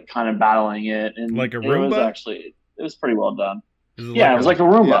was like kind of battling it, and like a Roomba. It was pretty well done. It was like a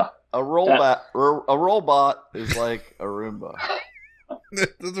Roomba. Yeah, a robot is like a Roomba.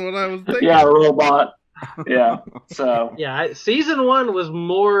 That's what I was thinking. Yeah, a robot. Yeah. So season 1 was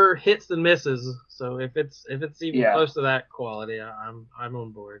more hits than misses. So if it's even close to that quality, I'm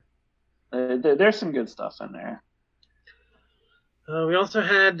on board. There's some good stuff in there. We also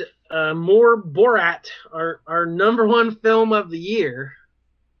had more Borat, our number 1 film of the year.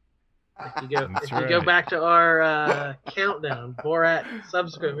 If you go back to our countdown, Borat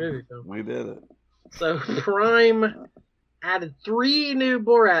subsequent movie film. We did it. So Prime added 3 new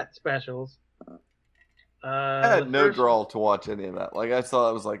Borat specials. I had no draw to watch any of that. Like I saw,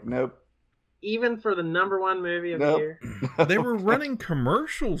 I was like, nope. Even for the number 1 movie of the year, they were running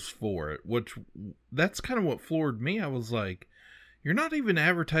commercials for it, which that's kind of what floored me. I was like, you're not even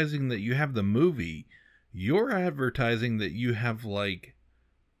advertising that you have the movie. You're advertising that you have like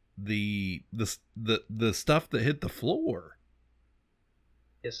the stuff that hit the floor.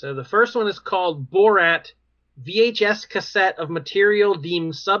 Yeah. So the first one is called Borat. VHS cassette of material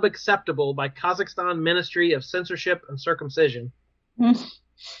deemed sub-acceptable by Kazakhstan Ministry of Censorship and Circumcision.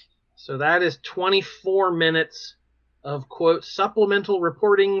 So that is 24 minutes of, quote, supplemental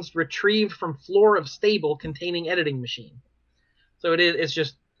reportings retrieved from floor of stable containing editing machine. So it's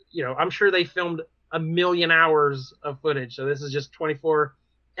just, I'm sure they filmed 1 million hours of footage. So this is just 24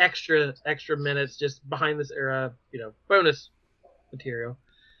 extra minutes just behind this era, bonus material.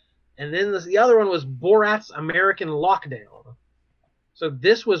 And then the other one was Borat's American Lockdown. So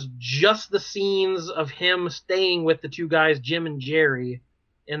this was just the scenes of him staying with the two guys, Jim and Jerry,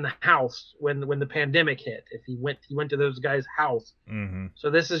 in the house when the pandemic hit. If he went to those guys' house. Mm-hmm.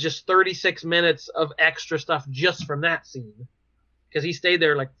 So this is just 36 minutes of extra stuff just from that scene, because he stayed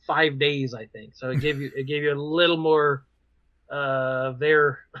there like 5 days, I think. So it gave you a little more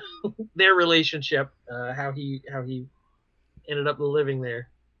their relationship, how he ended up living there.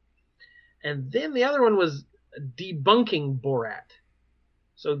 And then the other one was Debunking Borat.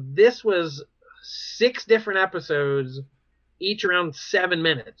 So this was 6 different episodes, each around 7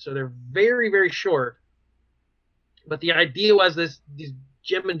 minutes. So they're very, very short. But the idea was these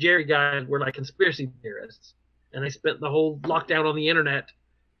Jim and Jerry guys were like conspiracy theorists. And they spent the whole lockdown on the internet,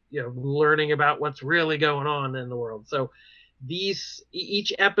 learning about what's really going on in the world. So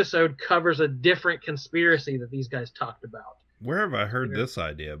each episode covers a different conspiracy that these guys talked about. Where have I heard this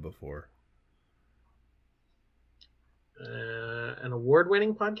idea before? An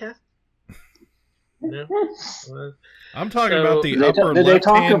award-winning podcast? No? I'm talking about the upper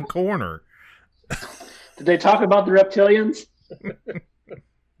left-hand corner. Did they talk about the reptilians?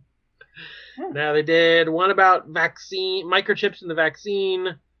 Now they did one about vaccine, microchips in the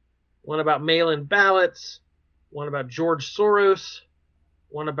vaccine, one about mail-in ballots, one about George Soros,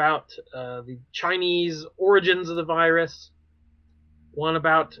 one about the Chinese origins of the virus, one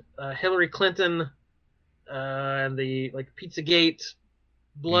about Hillary Clinton and the Pizzagate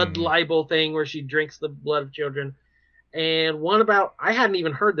blood libel thing where she drinks the blood of children, and one about, I hadn't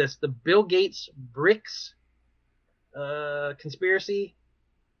even heard this, the Bill Gates bricks conspiracy,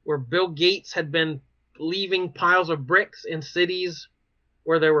 where Bill Gates had been leaving piles of bricks in cities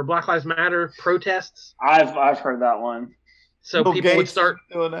where there were Black Lives Matter protests. I've heard that one. So Bill people Gates would start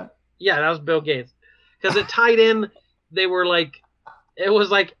doing that. Yeah, that was Bill Gates, because it tied in. They were it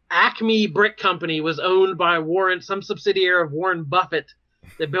was like Acme Brick Company was owned by some subsidiary of Warren Buffett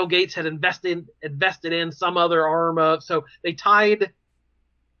that Bill Gates had invested in some other arm of. So they tied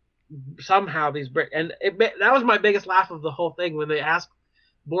somehow these bricks, and that was my biggest laugh of the whole thing when they asked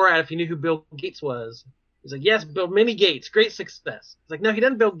Borat if he knew who Bill Gates was. He's like, yes, Bill Mini Gates, great success. He's like, no, he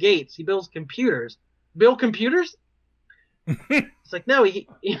doesn't build gates, he builds computers. Build computers? It's like, no,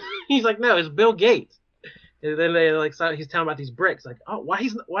 he's like, no, it's Bill Gates. And then he's telling about these bricks. Like, oh, why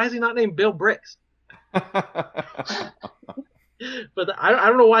is he not named Bill Bricks? But I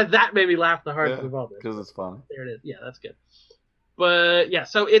don't know why that made me laugh the hardest of all this. Because it's funny. There it is. Yeah, that's good. But yeah,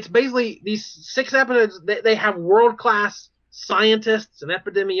 so it's basically these 6 episodes. They have world-class scientists and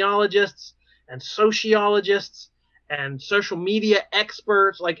epidemiologists and sociologists and social media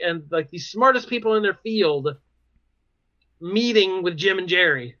experts, and the smartest people in their field meeting with Jim and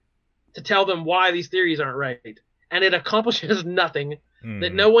Jerry to tell them why these theories aren't right. And it accomplishes nothing.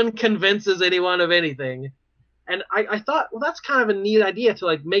 That no one convinces anyone of anything. And I thought, well, that's kind of a neat idea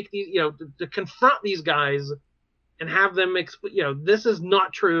to make these, to confront these guys and have them, this is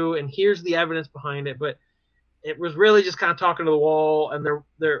not true, and here's the evidence behind it. But it was really just kind of talking to the wall, and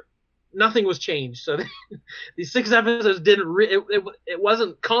nothing was changed. So these 6 episodes it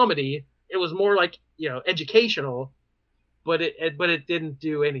wasn't comedy. It was more educational. But it didn't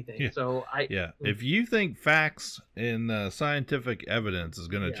do anything. Yeah. So if you think facts and scientific evidence is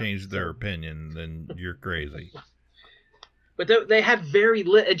going to change their opinion, then you're crazy. But they had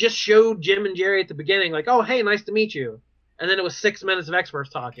it just showed Jim and Jerry at the beginning, oh, hey, nice to meet you, and then it was 6 minutes of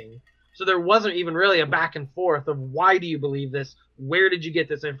experts talking. So there wasn't even really a back and forth of why do you believe this, where did you get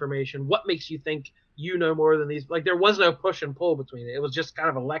this information, what makes you think you know more than these. There was no push and pull between it. It was just kind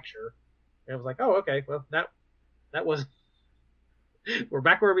of a lecture. And it was oh, okay, well that was. We're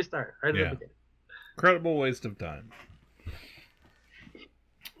back where we started. Right at the beginning. Incredible waste of time.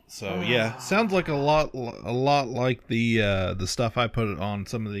 So sounds like a lot like the stuff I put on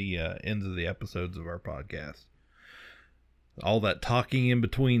some of the ends of the episodes of our podcast. All that talking in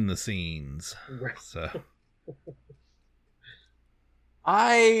between the scenes. Right. So did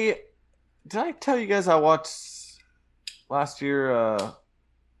I tell you guys I watched last year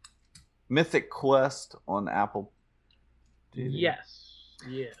Mythic Quest on Apple? Yes.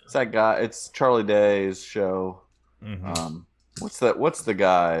 Yeah. It's that guy. It's Charlie Day's show. Mm-hmm. What's the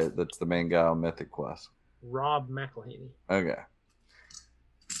guy that's the main guy on Mythic Quest? Rob McElhenney. Okay.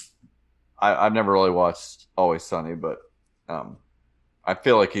 I've never really watched Always Sunny, but I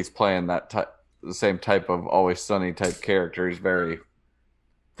feel like he's playing the same type of Always Sunny type character. He's very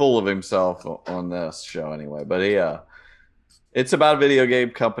full of himself on this show anyway. But It's about a video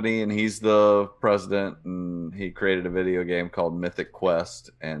game company, and he's the president, and he created a video game called Mythic Quest.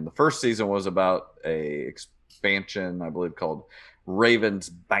 And the first season was about a expansion, I believe, called Raven's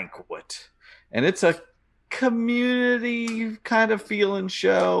Banquet. And it's a community kind of feeling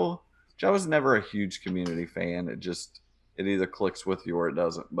show, which I was never a huge community fan. It either clicks with you or it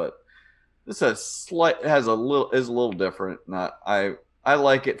doesn't. But this is a little different. I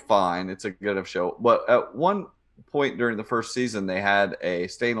like it fine. It's a good show. But at one point during the first season, they had a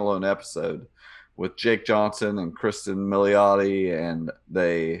standalone episode with Jake Johnson and Kristen Milioti, and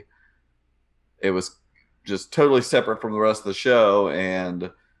it was just totally separate from the rest of the show, and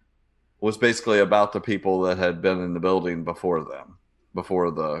was basically about the people that had been in the building before the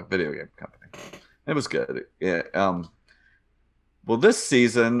video game company. It was good. Yeah. Well, this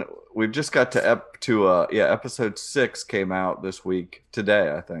season we've just got to episode 6 came out this week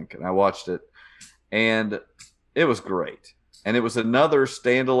today, I think, and I watched it, and it was great. And it was another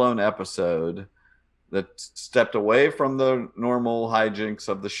standalone episode that stepped away from the normal hijinks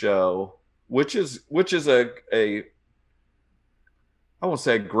of the show, which is a I won't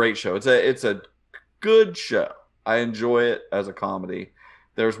say a great show. It's a good show. I enjoy it as a comedy.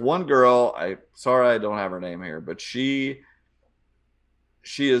 There's one girl, sorry I don't have her name here, but she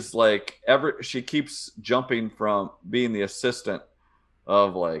is like she keeps jumping from being the assistant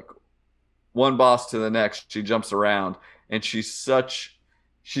of like one boss to the next. She jumps around, and she's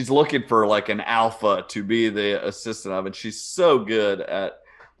looking for like an alpha to be the assistant of, and she's so good at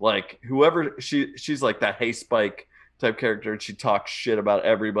like whoever she's like that Hey Spike type character, and she talks shit about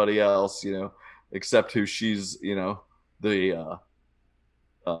everybody else, except who she's, the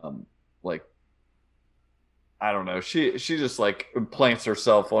like, I don't know. She just like implants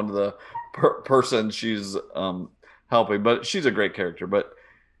herself onto the person she's helping, but she's a great character. But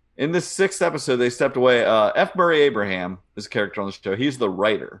in this 6th episode, they stepped away. F. Murray Abraham is a character on the show. He's the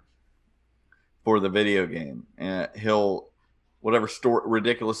writer for the video game, and whatever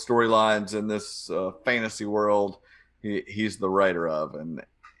ridiculous storylines in this fantasy world, he's the writer of,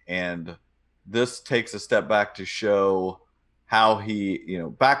 and this takes a step back to show how he,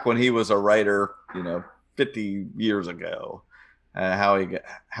 back when he was a writer, 50 years ago, and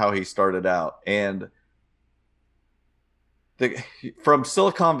how he started out. And from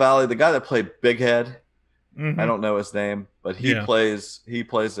Silicon Valley, the guy that played Big Head, I don't know his name, but he plays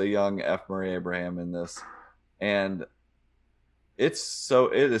a young F. Murray Abraham in this, and it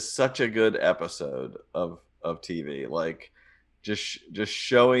is such a good episode of TV, like just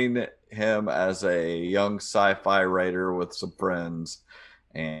showing him as a young sci-fi writer with some friends,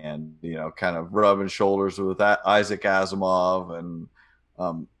 and kind of rubbing shoulders with Isaac Asimov,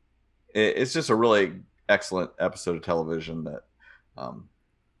 and it's just a really excellent episode of television that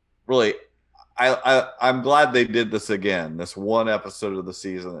really I'm glad they did this again. This one episode of the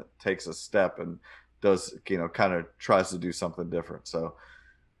season that takes a step and does kind of tries to do something different. So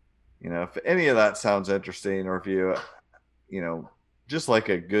if any of that sounds interesting, or if you just like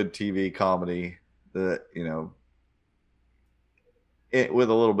a good TV comedy that with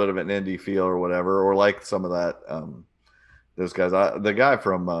a little bit of an indie feel or whatever, or like some of that those guys, the guy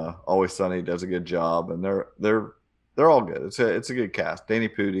from Always Sunny does a good job, and they're all good. It's a good cast. Danny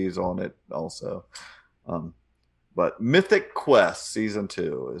Pudi's on it also, but Mythic Quest season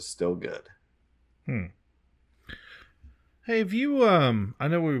 2 is still good. Hey, have you I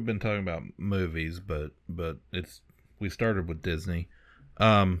know we've been talking about movies, but we started with Disney.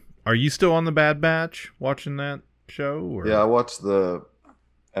 Are you still on the Bad Batch watching that show? Or? Yeah, I watched the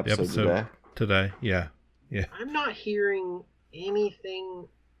episode today. Yeah. I'm not hearing anything.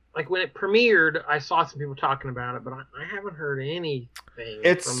 Like when it premiered, I saw some people talking about it, but I haven't heard anything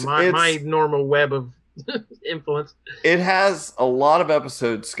from my normal web of influence. It has a lot of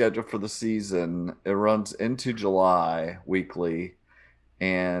episodes scheduled for the season. It runs into July weekly,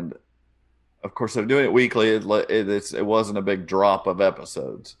 and of course they're doing it weekly. It wasn't a big drop of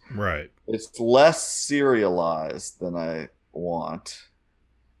episodes. Right. It's less serialized than I want.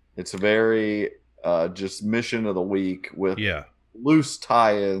 It's very just mission of the week with loose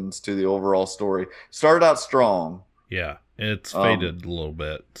tie-ins to the overall story. Started out strong. Yeah, it's faded a little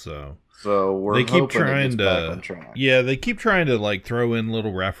bit. So they keep trying to, they keep trying to like throw in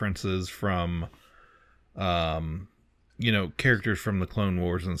little references from, characters from the Clone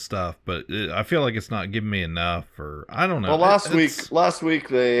Wars and stuff. But I feel like it's not giving me enough, or I don't know. Well, last week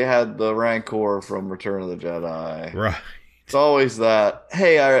they had the Rancor from Return of the Jedi. Right. It's always that.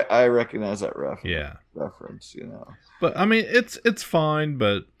 Hey, I recognize that reference. But I mean, it's fine.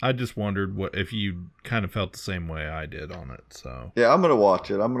 But I just wondered if you kind of felt the same way I did on it. So yeah, I'm gonna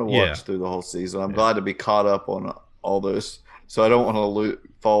watch it. I'm gonna watch through the whole season. I'm glad to be caught up on all those so I don't want to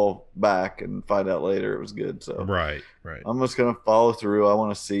fall back and find out later it was good. So right. I'm just gonna follow through. I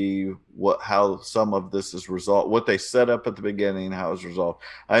want to see how some of this is resolved, what they set up at the beginning, how it's resolved.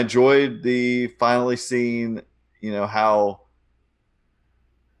 I enjoyed the finally seeing, how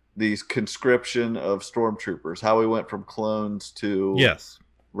these conscription of stormtroopers, how we went from clones to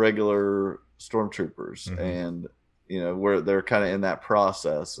regular stormtroopers, and where they're kind of in that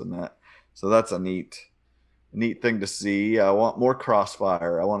process, and so that's a neat thing to see. I want more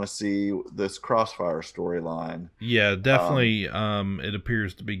Crossfire. I want to see this Crossfire storyline. Yeah, definitely. It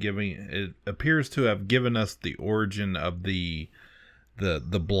appears to have given us the origin of the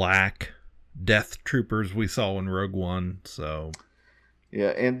black Death Troopers we saw in Rogue One. So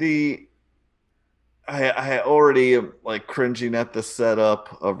yeah, and I already am like cringing at the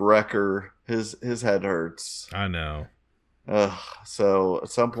setup of Wrecker. His head hurts. I know. So at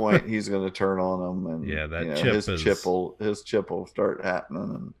some point he's going to turn on him, and his chip will start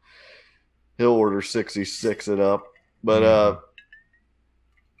happening, and he'll order 66 it up. But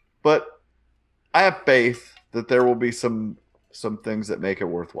I have faith that there will be some things that make it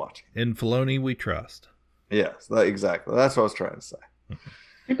worth watching. In Filoni, we trust. Yes, exactly. That's what I was trying to say.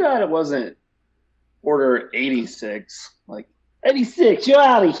 Too bad it wasn't Order 86. Like 86, you're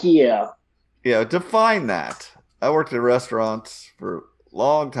out of here. Yeah, define that. I worked at restaurants for a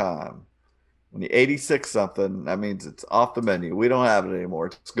long time. When you 86 something, that means it's off the menu. We don't have it anymore.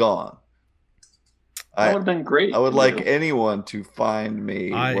 It's gone. That would have been great. I would like anyone to find me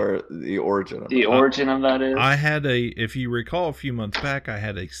where the origin of that is. I had if you recall a few months back, I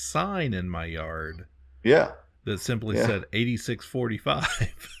had a sign in my yard. Yeah. That simply said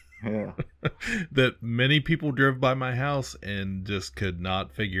 8645. Yeah. That many people drove by my house and just could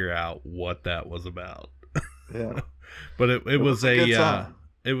not figure out what that was about. Yeah. But it's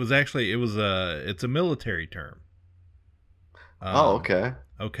a military term. Okay.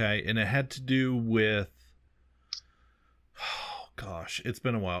 Okay, and it had to do with, oh gosh, it's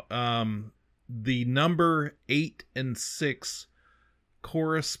been a while. The number 8 and 6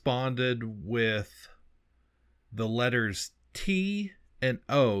 corresponded with the letters T and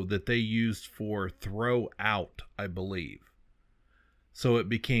O that they used for throw out, I believe. So it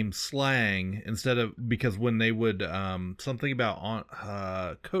became slang because when they would something about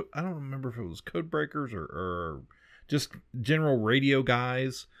code, I don't remember if it was code breakers or just general radio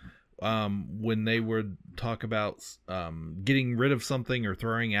guys, when they would talk about getting rid of something or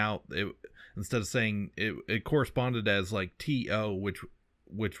throwing out, instead of saying it corresponded as like TO,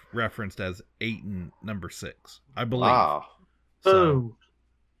 which referenced as 8 and number 6, I believe. Wow. So,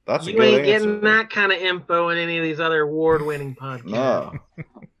 that's you ain't getting that kind of info in any of these other award-winning podcasts. No.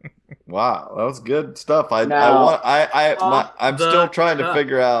 Wow, that was good stuff. I'm still trying to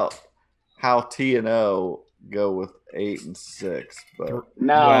figure out how T and O go with 8 and 6. But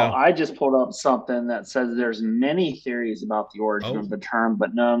I just pulled up something that says there's many theories about the origin of the term,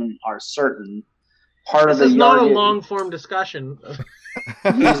 but none are certain. This is not a long-form discussion.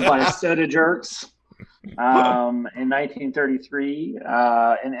 Used by soda jerks. In 1933,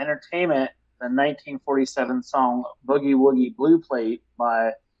 in entertainment, the 1947 song Boogie Woogie Blue Plate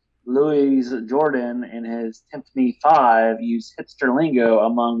by Louis Jordan and his Timpani 5 used hipster lingo,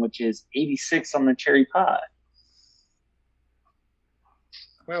 among which is 86 on the cherry pie.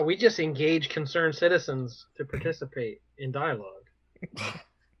 Well, we just engage concerned citizens to participate in dialogue.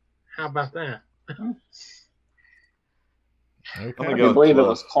 How about that? Okay. I believe it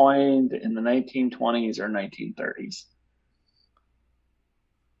was coined in the 1920s or 1930s.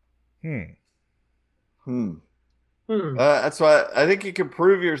 That's why I think you can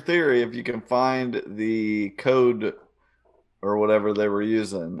prove your theory if you can find the code or whatever they were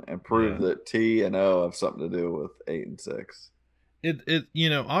using and prove that T and O have something to do with 8 and 6. It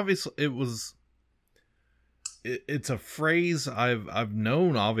obviously it was. It's a phrase I've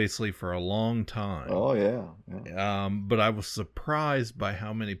known obviously for a long time. Oh yeah. But I was surprised by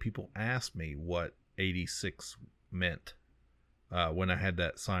how many people asked me what 86 meant when I had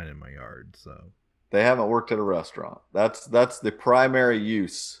that sign in my yard. So they haven't worked at a restaurant. That's the primary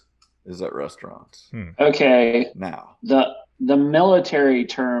use is at restaurants. Okay. Now the military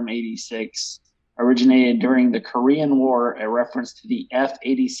term 86 originated during the Korean War, a reference to the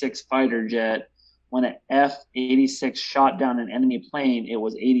F-86 fighter jet. When an F-86 shot down an enemy plane, it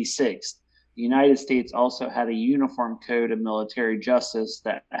was 86. The United States also had a uniform code of military justice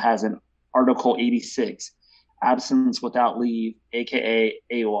that has an Article 86, absence without leave, aka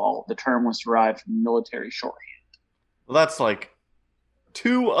AWOL. The term was derived from military shorthand. Well, that's like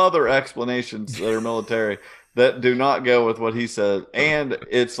 2 other explanations that are military that do not go with what he said, and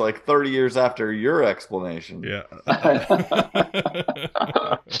it's like 30 years after your explanation. Yeah.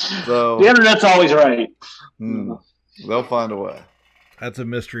 So the internet's always right. They'll find a way. That's a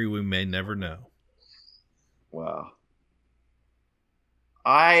mystery we may never know. Wow.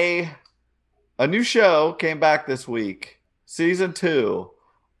 A new show came back this week. Season 2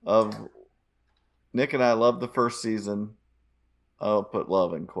 of Nick and I loved the first season. I'll put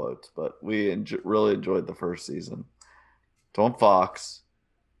love in quotes, but we really enjoyed the first season. It's on Fox.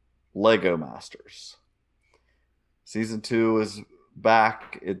 Lego Masters. Season 2 is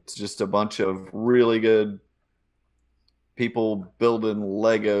back. It's just a bunch of really good people building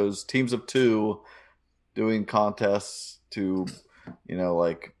Legos, teams of 2 doing contests to,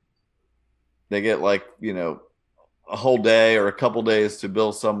 like they get a whole day or a couple days to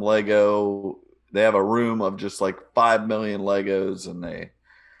build some Lego. They have a room of just like 5 million Legos, and they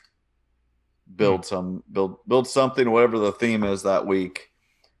build something, whatever the theme is that week.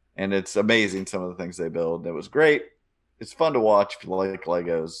 And it's amazing some of the things they build. It was great. It's fun to watch if you like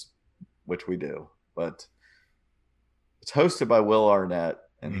Legos, which we do. But it's hosted by Will Arnett,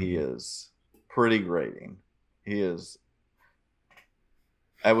 and he is pretty grating. That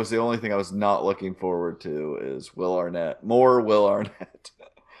was the only thing I was not looking forward to is Will Arnett. More Will Arnett.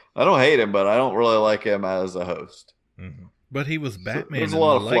 I don't hate him, but I don't really like him as a host. Mm-hmm. But he was Batman in the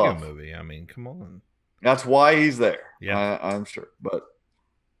Lego fluff. Movie. I mean, come on. That's why he's there. Yeah, I'm sure. But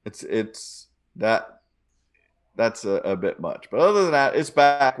it's that's a bit much. But other than that, it's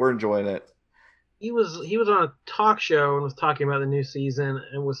back. We're enjoying it. He was on a talk show and was talking about the new season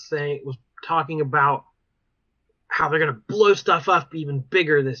and was talking about how they're gonna blow stuff up even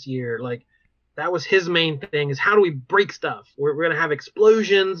bigger this year. Like that was his main thing: is how do we break stuff? We're gonna have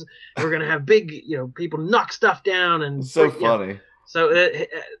explosions. We're gonna have big, people knock stuff down and it's so funny. So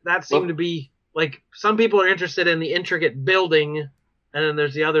that seemed to be like some people are interested in the intricate building, and then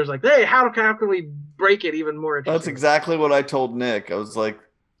there's the others like, hey, how can we break it even more interesting? That's exactly what I told Nick. I was like,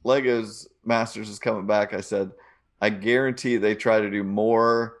 Legos Masters is coming back. I said, I guarantee they try to do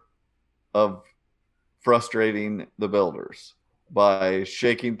more of frustrating the builders by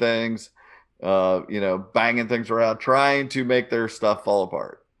shaking things, banging things around, trying to make their stuff fall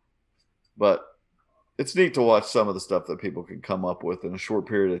apart. But it's neat to watch some of the stuff that people can come up with in a short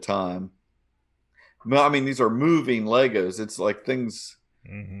period of time. I mean, these are moving Legos. It's like things,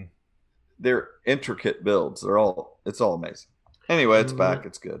 they're intricate builds. It's all amazing. Anyway, it's back.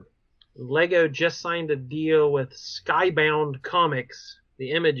 It's good. Lego just signed a deal with Skybound Comics,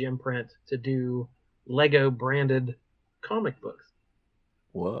 the Image imprint, to do Lego branded comic books.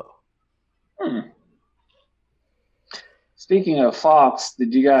 Whoa. Speaking of Fox,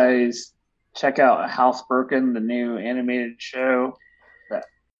 did you guys check out Housebroken, the new animated show?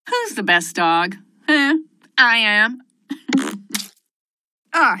 Who's the best dog? I am.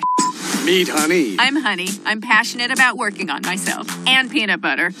 Meet Honey. I'm Honey. I'm passionate about working on myself. And peanut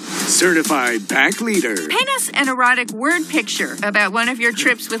butter. Certified pack leader. Paint us an erotic word picture about one of your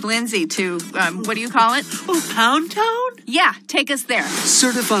trips with Lindsay to, what do you call it? Oh, Pound Town? Yeah, take us there.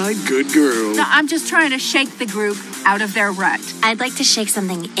 Certified good girl. No, I'm just trying to shake the group out of their rut. I'd like to shake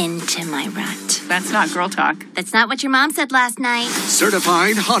something into my rut. That's not girl talk. That's not what your mom said last night.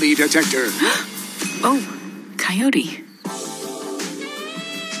 Certified hottie detector. Oh, coyote.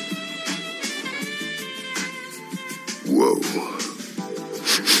 Whoa.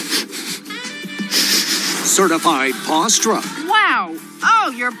 Certified paw struck. Wow.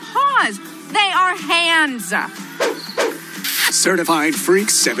 Oh, your paws. They are hands. Certified freak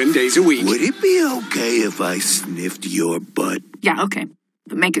 7 days a week. Would it be okay if I sniffed your butt? Yeah, okay.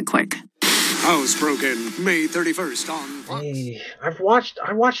 But make it quick. Housebroken, May 31st on Fox. Hey,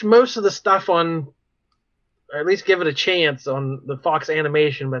 I watched most of the stuff on, or at least give it a chance on the Fox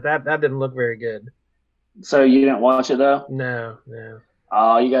animation, but that didn't look very good. So you didn't watch it though? No.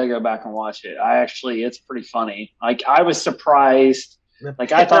 Oh, you gotta go back and watch it. It's pretty funny. Like I was surprised.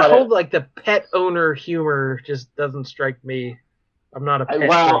 I thought the pet owner humor just doesn't strike me. I'm not a pet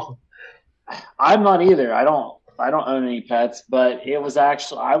person. I'm not either. I don't own any pets, but it was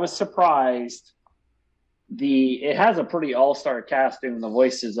actually, I was surprised. It has a pretty all-star cast doing the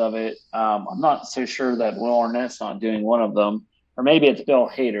voices of it. I'm not so sure that Will Arnett's not doing one of them, or maybe it's Bill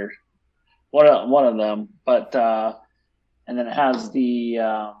Hader. One of them, but and then it has the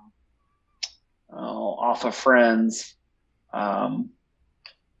off of Friends,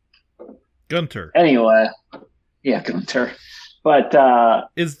 Gunter. Anyway, yeah, Gunter. But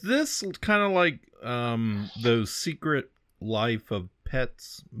is this kind of like those Secret Life of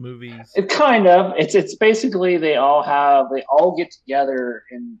Pets movies? It kind of. It's basically they all get together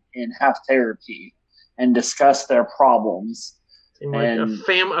and have therapy. and discuss their problems. Seemed like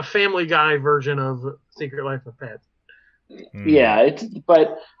a Family Guy version of Secret Life of Pets. Yeah,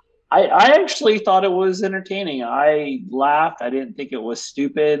 but I actually thought it was entertaining. I laughed. I didn't think it was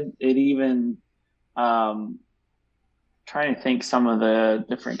stupid. It even trying to think some of the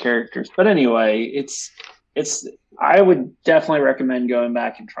different characters. But anyway, it's I would definitely recommend going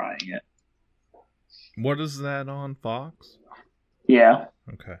back and trying it. What is that on Fox? Yeah.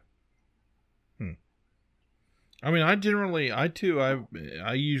 Okay. I mean, I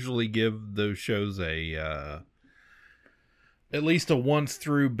usually give those shows a at least a once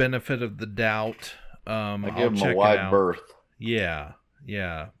through benefit of the doubt. I give them a wide berth. Yeah.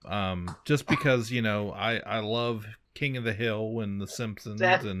 Just because, I love King of the Hill and The Simpsons.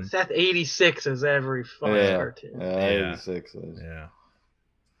 Seth 86 is every fucking cartoon. Yeah, 86 is. Yeah.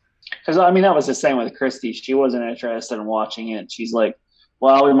 Because, I mean, that was the same with Christy. She wasn't interested in watching it. She's like,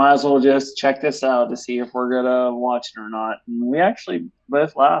 well, we might as well just check this out to see if we're going to watch it or not. And we actually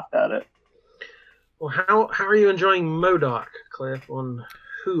both laughed at it. Well, how are you enjoying MODOK, Cliff, on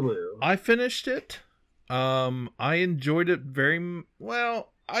Hulu? I finished it. I enjoyed it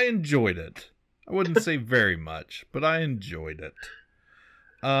I enjoyed it. I wouldn't say very much, but I enjoyed it.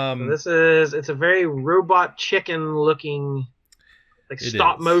 So it's a very robot chicken looking, like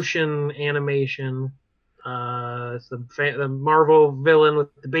stop motion animation. It's the Marvel villain with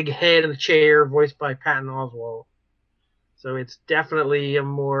the big head and the chair, voiced by Patton Oswalt. So it's definitely a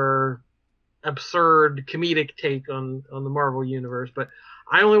more absurd comedic take on the Marvel universe. But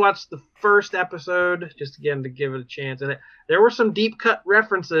I only watched the first episode just again to give it a chance, and there were some deep cut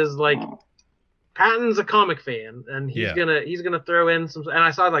references. Like Patton's a comic fan, and he's gonna throw in some. And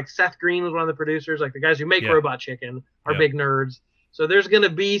I saw like Seth Green was one of the producers, like the guys who make Robot Chicken are big nerds. So there's going to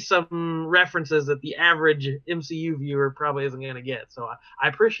be some references that the average MCU viewer probably isn't going to get. So I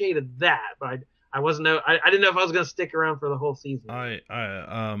appreciated that, but I didn't know if I was going to stick around for the whole season. I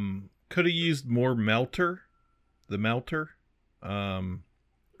could have used more Melter. The Melter.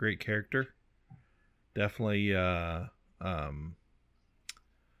 Great character. Definitely I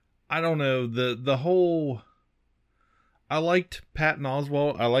don't know, the whole I liked Patton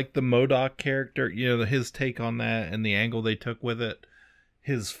Oswalt. I liked the MODOK character, his take on that and the angle they took with it.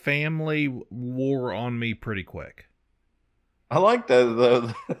 His family wore on me pretty quick. I like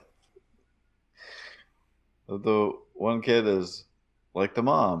that the one kid is like the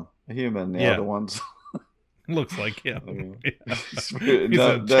mom, a human. The other one's looks like him.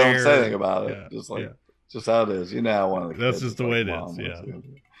 Don't say anything about it. Just how it is. How one of the kids. That's just the way it is. Yeah.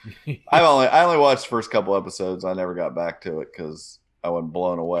 I only watched the first couple episodes. I never got back to it because I wasn't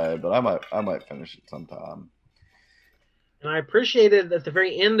blown away. But I might finish it sometime. And I appreciated at the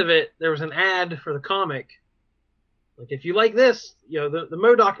very end of it there was an ad for the comic. Like if you like this, the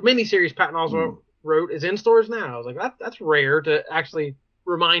MODOK miniseries Patton Oswalt wrote is in stores now. I was like, that's rare to actually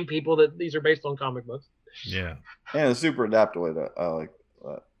remind people that these are based on comic books. Yeah, and it's super adapted. I like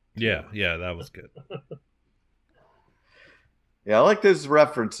that. Yeah, that was good. Yeah, I like those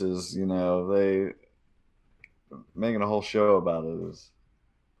references. They making a whole show about it is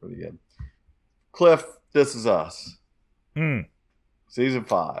pretty good. Cliff, This Is Us, season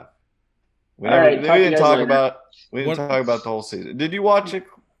 5. We didn't talk about the whole season. Did you watch it,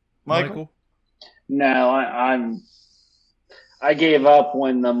 Michael? No, I gave up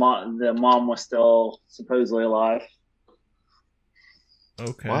when the mom was still supposedly alive.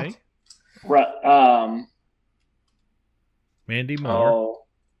 Okay. What? Mandy Moore. Oh,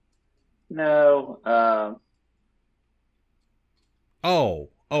 no.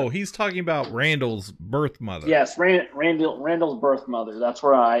 Oh, he's talking about Randall's birth mother. Yes, Randall's birth mother. That's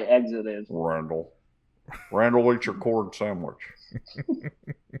where I exited. Randall, eat your corn sandwich.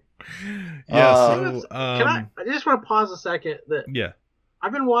 I just want to pause a second.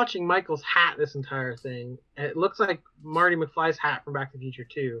 I've been watching Michael's hat this entire thing, and it looks like Marty McFly's hat from Back to the Future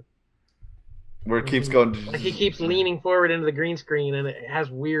 2. Where it keeps going. Like he keeps leaning forward into the green screen, and it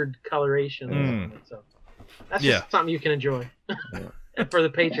has weird coloration. So that's just something you can enjoy. For the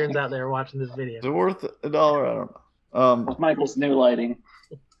patrons out there watching this video. Is it worth $1? I don't know. Michael's new lighting.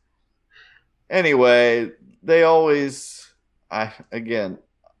 Anyway, they always, it's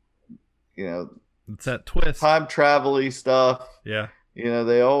that twist, time travel-y stuff. Yeah.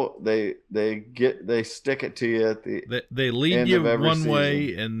 They stick it to you at the they lead you one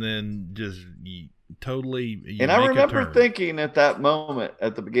way and then just totally. And I remember thinking at that moment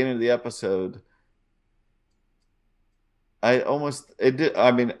at the beginning of the episode, I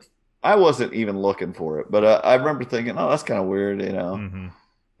wasn't even looking for it, but I remember thinking, oh, that's kind of weird,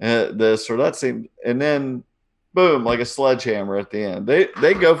 this or that seemed, and then boom, like a sledgehammer at the end.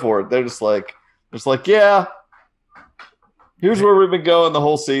 They go for it. They're just like, It's like, yeah, here's where we've been going the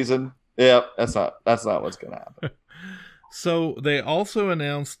whole season. Yep, that's not what's gonna happen. So they also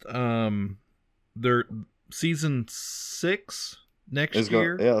announced their season 6 next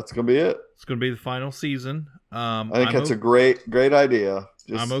year. Yeah, that's gonna be it. It's gonna be the final season. I think that's a great idea.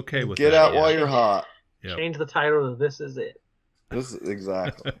 Just I'm okay with get that. out while you're hot. Yep. Change the title to "This Is It." This is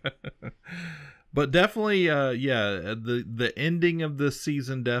exactly. But definitely, the ending of this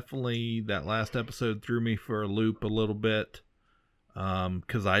season, definitely that last episode threw me for a loop a little bit,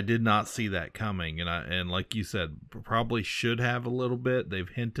 because I did not see that coming, and like you said, probably should have a little bit. They've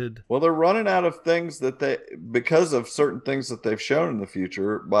hinted. Well, they're running out of things because of certain things that they've shown in the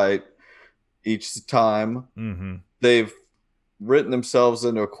future by each time. Mm-hmm. They've written themselves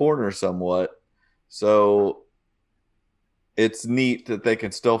into a corner somewhat, so it's neat that they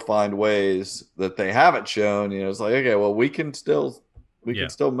can still find ways that they haven't shown. It's like, okay, well, we can still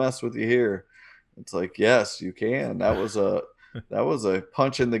mess with you here. It's like, yes, you can. That was a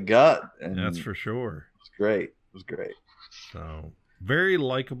punch in the gut, and that's for sure. It was great. So very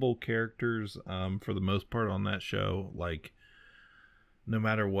likable characters for the most part on that show. Like, no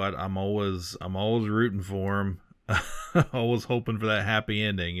matter what, I'm always rooting for them. Always hoping for that happy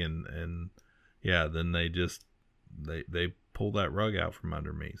ending, and yeah, then they pull that rug out from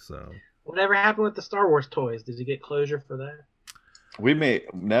under me. So whatever happened with the Star Wars toys? Did you get closure for that? We may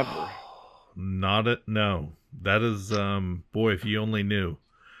never. No. That is boy, if you only knew.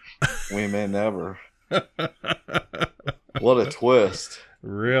 We may never. What a twist.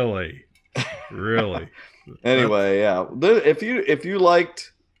 Really. Anyway, yeah. If you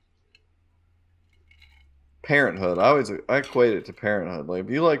liked Parenthood, I equate it to Parenthood. Like, if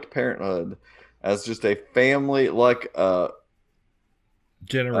you liked Parenthood as just a family, like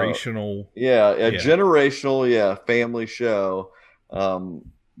generational, generational, family show,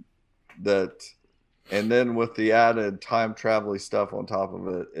 that, and then with the added time travel stuff on top of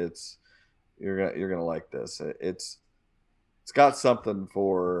it, you're gonna like this. It's got something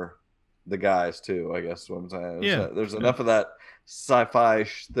for the guys too, I guess is what I'm saying. There's enough of that sci-fi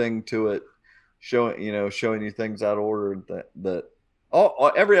thing to it, showing you things out of order, that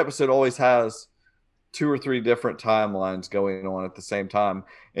every episode always has 2 or 3 different timelines going on at the same time,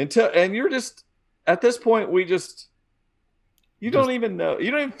 and you're just at this point, you don't even know,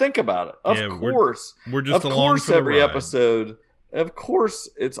 you don't even think about it. Of course, we're just of along course for the every ride. episode, of course,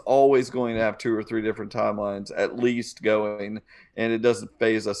 it's always going to have 2 or 3 different timelines at least going, and it doesn't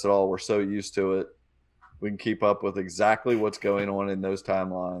faze us at all. We're so used to it. We can keep up with exactly what's going on in those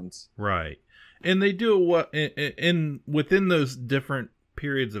timelines. Right. And they do within those different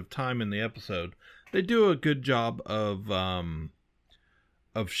periods of time in the episode, they do a good job of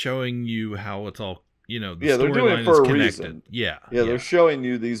showing you how it's all, the they're doing it for a reason. Yeah, they're showing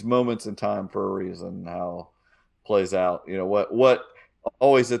you these moments in time for a reason, how it plays out. What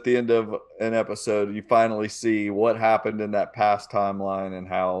always at the end of an episode, you finally see what happened in that past timeline and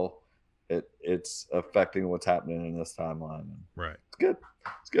how it's affecting what's happening in this timeline. Right.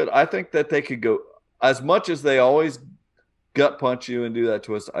 It's good. I think that they could go, as much as they always gut punch you and do that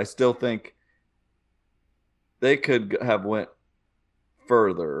to us, I still think they could have went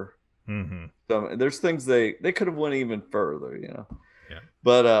further. Mm-hmm. So there's things they could have went even further, Yeah.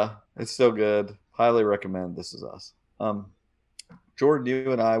 But it's still good. Highly recommend This Is Us. Jordan,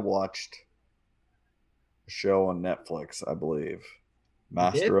 you and I watched a show on Netflix, I believe,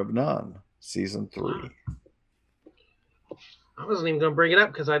 Master of None, season 3. I wasn't even going to bring it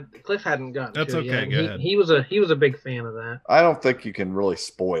up because Cliff hadn't gotten. That's to okay. It yet. Go ahead. He was a big fan of that. I don't think you can really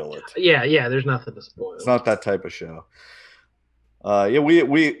spoil it. Yeah. There's nothing to spoil. It's not that type of show.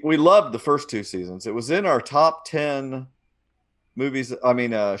 We loved the first 2 seasons. It was in our top 10 movies.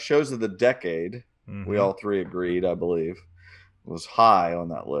 Shows of the decade. Mm-hmm. We all 3 agreed, I believe. It was high on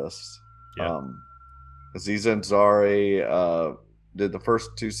that list. Yeah. Aziz Ansari did the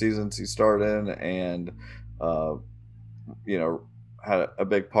first 2 seasons he starred in, and had a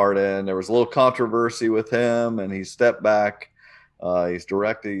big part in. There was a little controversy with him, and he stepped back. He's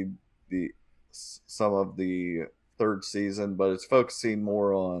directed some of the 3rd season, but it's focusing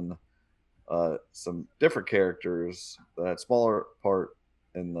more on some different characters that had smaller part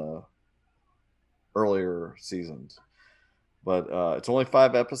in the earlier seasons. But it's only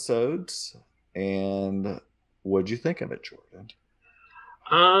 5 episodes. And what'd you think of it, Jordan?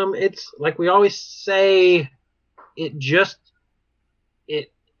 It's like we always say, it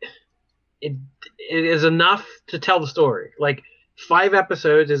is enough to tell the story. Like, 5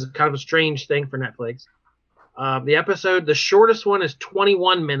 episodes is kind of a strange thing for Netflix. The shortest one is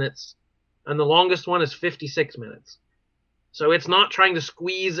 21 minutes, and the longest one is 56 minutes. So it's not trying to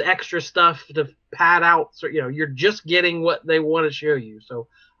squeeze extra stuff to pad out. So, you're just getting what they want to show you. So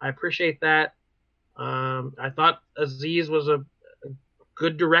I appreciate that. I thought Aziz was a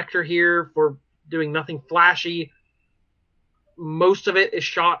good director here for doing nothing flashy. Most of it is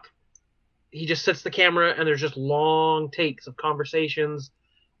shot. He just sits the camera and there's just long takes of conversations.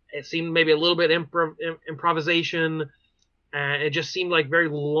 It seemed maybe a little bit improvisation. It just seemed like very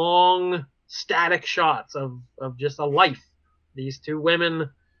long, static shots of just a life. These two women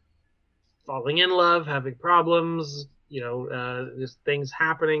falling in love, having problems, just things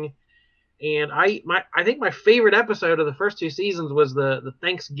happening. And I think my favorite episode of the first two seasons was the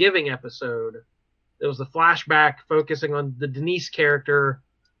Thanksgiving episode. It was the flashback focusing on the Denise character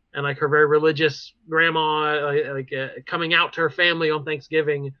and like her very religious grandma, coming out to her family on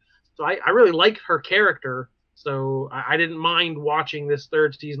Thanksgiving. So I really liked her character. So I didn't mind watching this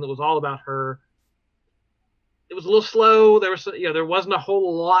third season that was all about her. It was a little slow. There wasn't a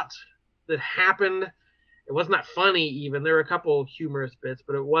whole lot that happened. It wasn't that funny even. There were a couple of humorous bits,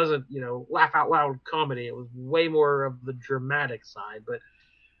 but it wasn't, laugh out loud comedy. It was way more of the dramatic side. But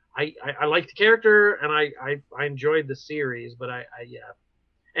I liked the character and I enjoyed the series. But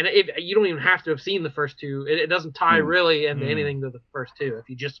and you don't even have to have seen the first two. It doesn't tie really into anything to the first two if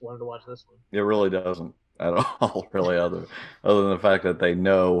you just wanted to watch this one. It really doesn't at all, really, other than the fact that they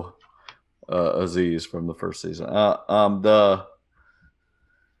know Aziz from the first season. Lena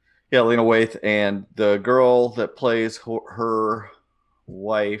Waithe and the girl that plays her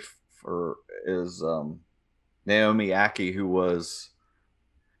wife is Naomi Ackie, who was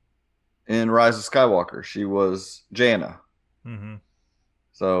in Rise of Skywalker. She was Jaina. Mm-hmm.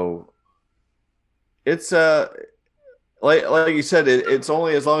 So it's like you said, it's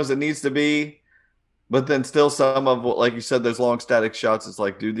only as long as it needs to be. But then still some of what, like you said, those long static shots. It's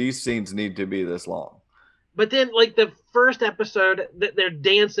like, do these scenes need to be this long? But then, like the first episode, they're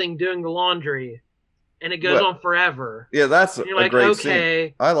dancing, doing the laundry, and it goes on forever. Yeah, that's a great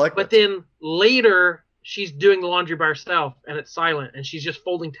scene. I like but then later, she's doing the laundry by herself, and it's silent, and she's just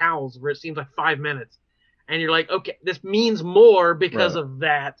folding towels where it seems like 5 minutes. And you're like, okay, this means more because of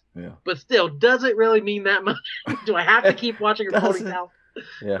that. Yeah. But still, does it really mean that much? Do I have to keep watching her folding towels?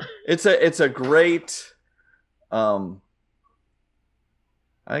 Yeah, it's a great. I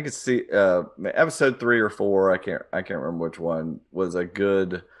think it's episode 3 or 4. I can't remember which one was a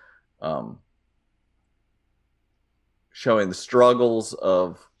good showing the struggles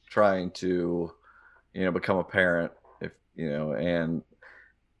of trying to become a parent. And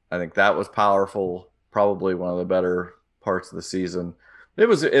I think that was powerful. Probably one of the better parts of the season. It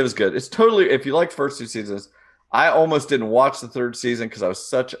was good. It's totally, if you liked first two seasons. I almost didn't watch the third season because I was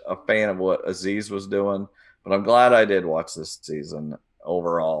such a fan of what Aziz was doing, but I'm glad I did watch this season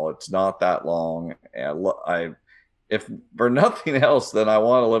overall. It's not that long. And if for nothing else, then I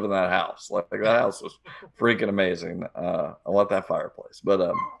want to live in that house. Like that house was freaking amazing. I want that fireplace,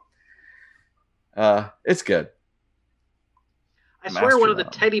 but it's good. I swear one of the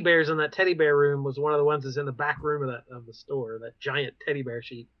teddy bears in that teddy bear room was one of the ones that's in the back room of the store. That giant teddy bear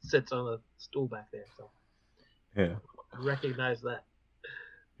she sits on a stool back there. So. Yeah, I recognize that.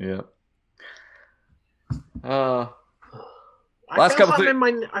 Yeah. I found something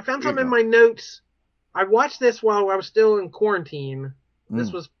in my notes. I watched this while I was still in quarantine.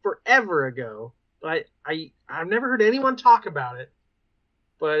 This was forever ago, but I've never heard anyone talk about it.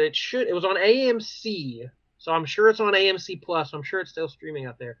 But it was on AMC, so I'm sure it's on AMC Plus. I'm sure it's still streaming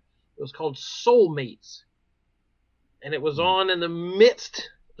out there. It was called Soulmates, and it was on in the midst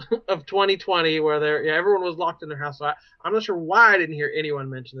of 2020 where everyone was locked in their house. So I'm not sure why I didn't hear anyone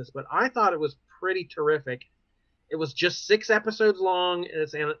mention this, but I thought it was pretty terrific. It was just 6 episodes long, and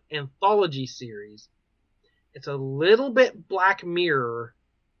it's an anthology series. It's a little bit Black Mirror,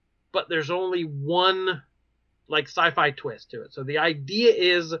 but there's only one like sci-fi twist to it. So the idea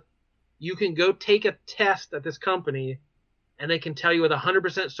is you can go take a test at this company and they can tell you with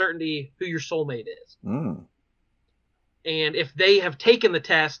 100% certainty who your soulmate is. And if they have taken the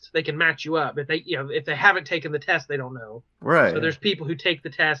test, they can match you up. If they haven't taken the test, they don't know. Right. So there's people who take the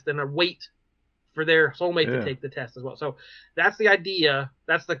test and wait for their soulmate to take the test as well. So that's the idea.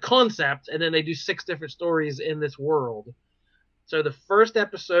 That's the concept. And then they do 6 different stories in this world. So the first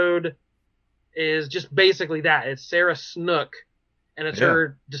episode is just basically that. It's Sarah Snook, and it's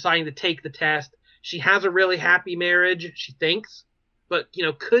her deciding to take the test. She has a really happy marriage, she thinks. But,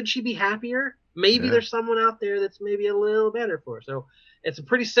 could she be happier? Maybe there's someone out there that's maybe a little better for her. So it's a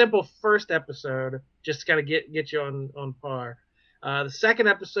pretty simple first episode, just to kind of get you on par. The second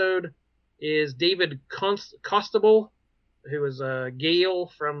episode is David Costabile, who is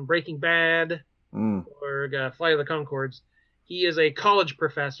Gale from Breaking Bad or Flight of the Conchords. he is a college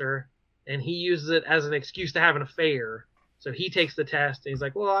professor, and he uses it as an excuse to have an affair. So he takes the test, and he's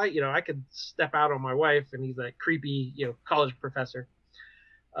like, well, I could step out on my wife, and he's like creepy, college professor.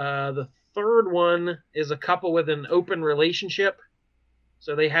 The third one is a couple with an open relationship.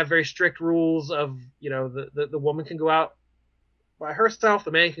 So they have very strict rules of, the woman can go out by herself,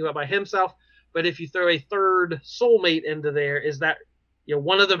 the man can go out by himself. But if you throw a third soulmate into there, is that,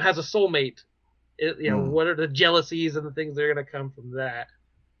 one of them has a soulmate. What are the jealousies and the things that are going to come from that?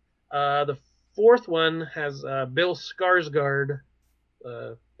 The fourth one has Bill Skarsgård,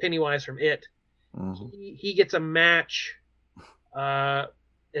 Pennywise from It. Mm-hmm. He gets a match.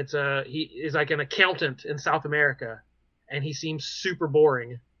 He is like an accountant in South America, and he seems super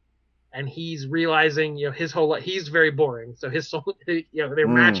boring. And he's realizing, his whole life, he's very boring. So his soul, they're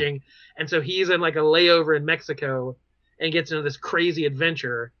matching. And so he's in like a layover in Mexico and gets into this crazy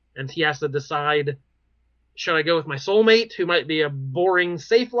adventure. And he has to decide, should I go with my soulmate, who might be a boring,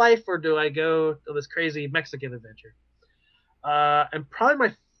 safe life, or do I go to this crazy Mexican adventure? And probably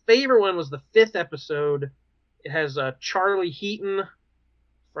my favorite one was the fifth episode. It has Charlie Heaton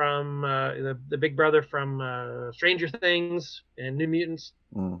from the big brother from Stranger Things and New Mutants,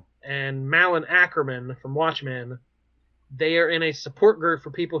 and Malin Ackerman from Watchmen. They are in a support group for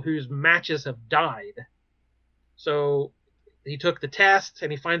people whose matches have died. So he took the test,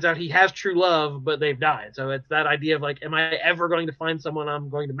 and he finds out he has true love, but they've died. So it's that idea of like, am I ever going to find someone I'm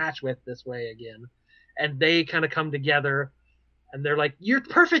going to match with this way again? And they kind of come together, and they're like, you're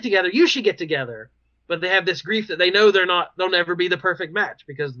perfect together. You should get together. But they have this grief that they know they'll never be the perfect match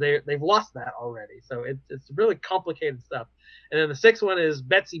because they've lost that already. So it's really complicated stuff. And then the sixth one is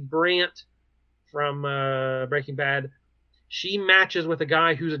Betsy Brandt from Breaking Bad. She matches with a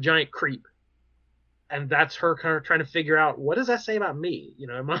guy who's a giant creep. And that's her kind of trying to figure out, what does that say about me?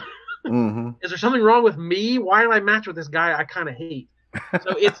 Is there something wrong with me? Why do I match with this guy I kind of hate?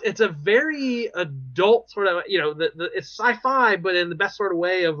 So it's a very adult sort of, it's sci-fi, but in the best sort of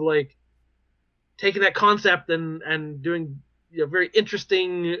way of like taking that concept and doing very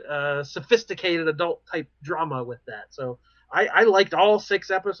interesting, sophisticated adult type drama with that. So I liked all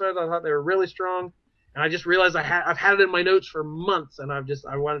 6 episodes. I thought they were really strong. And I just realized I've had it in my notes for months, and I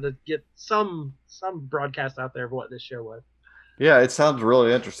wanted to get some broadcast out there of what this show was. Yeah, it sounds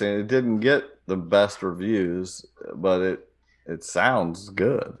really interesting. It didn't get the best reviews, but it sounds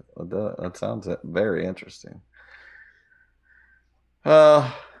good. That sounds very interesting.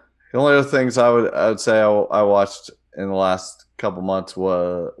 The only other things I would say I watched in the last couple months in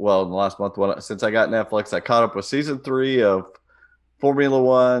the last month, since I got Netflix, I caught up with season 3 of Formula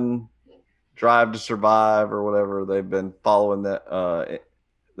One, Drive to Survive, or whatever. They've been following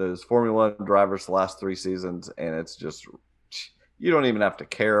those Formula One drivers the last 3 seasons, and it's just, you don't even have to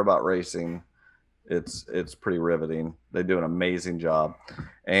care about racing. It's pretty riveting. They do an amazing job,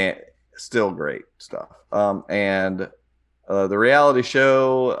 and still great stuff. And the reality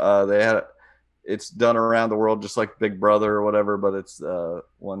show, it's done around the world just like Big Brother or whatever, but it's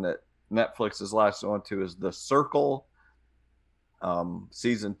one that Netflix is latched on to is The Circle.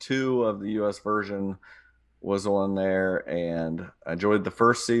 Season 2 of the US version was on there, and I enjoyed the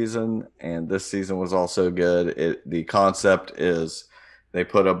first season, and this season was also good. The concept is they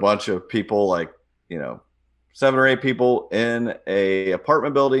put a bunch of people, like 7 or 8 people in a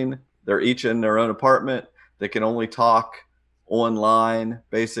apartment building. They're each in their own apartment. They can only talk online.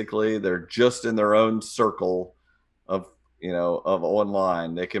 Basically, they're just in their own circle of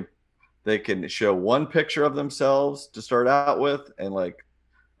online. They can show one picture of themselves to start out with, and like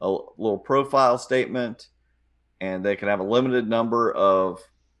a little profile statement, and they can have a limited number of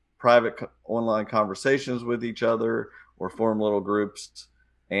private online conversations with each other or form little groups,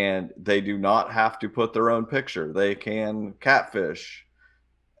 and they do not have to put their own picture. They can catfish,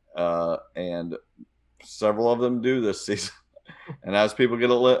 and several of them do this season. And as people get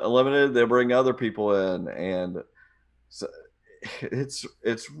eliminated, they bring other people in, and so it's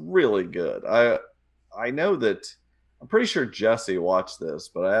really good. I know that I'm pretty sure Jesse watched this,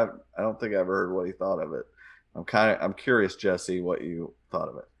 but I don't think I ever heard what he thought of it. I'm curious, Jesse, what you thought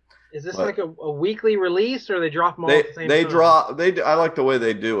of it. Is this like a weekly release, or they drop them all at the same time? I like the way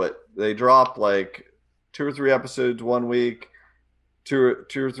they do it. They drop like 2 or 3 episodes one week, two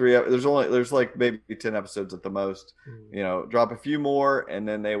or three. There's like maybe 10 episodes at the most. Drop a few more, and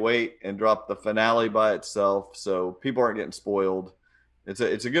then they wait and drop the finale by itself, so people aren't getting spoiled. It's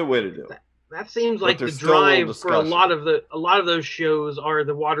a good way to do it. That seems like the drive for a lot of those shows are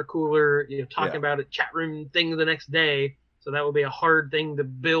the water cooler, talking about it, chat room thing the next day. So that would be a hard thing to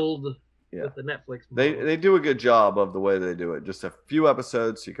build with the Netflix model. They do a good job of the way they do it. Just a few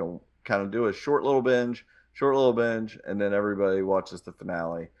episodes, so you can kind of do a short little binge, short little binge, and then everybody watches the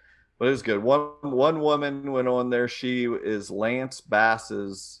finale. But it was good. One woman went on there. She is Lance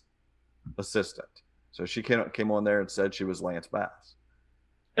Bass's assistant. So she came on there and said she was Lance Bass.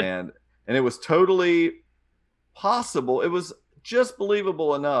 And it was totally possible. It was just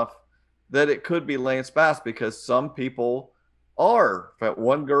believable enough that it could be Lance Bass, because some people are.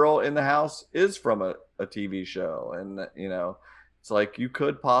 One girl in the house is from a TV show. And, it's like you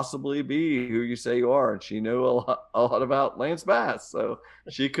could possibly be who you say you are. And she knew a lot about Lance Bass. So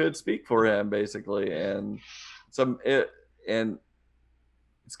she could speak for him, basically. And it's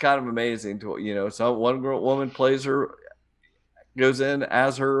kind of amazing to, so woman goes in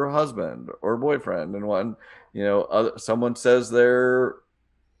as her husband or boyfriend, and one, someone says they're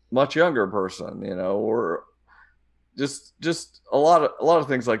much younger person, or just a lot of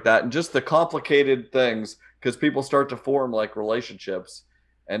things like that. And just the complicated things, because people start to form like relationships,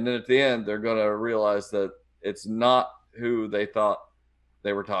 and then at the end they're going to realize that it's not who they thought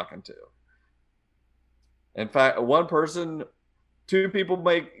they were talking to. In fact, two people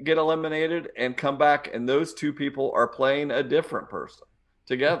may get eliminated and come back, and those two people are playing a different person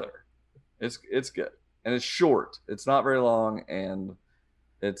together. It's good, and it's short. It's not very long, and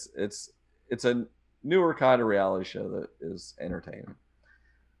it's a newer kind of reality show that is entertaining.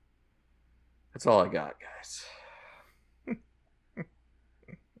 That's all I got, guys.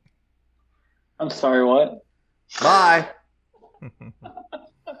 I'm sorry, what? Bye.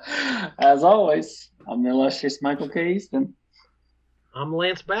 As always, I'm the illustrious Michael K. Easton. I'm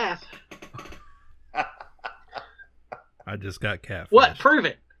Lance Bass. I just got catfish. What? Prove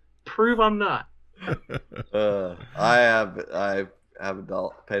it. Prove I'm not. I have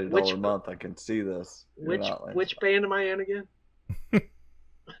paid $1 a month. I can see this. Which band am I in again?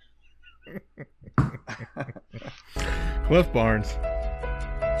 Cliff Barnes.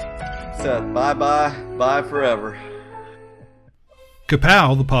 Said bye forever.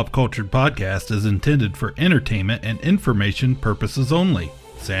 Kapow, the Pop Cultured Podcast, is intended for entertainment and information purposes only.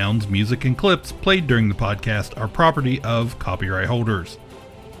 Sounds, music, and clips played during the podcast are property of copyright holders.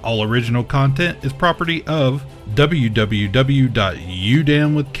 All original content is property of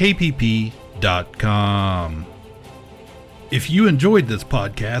www.udownwithkpp.com. If you enjoyed this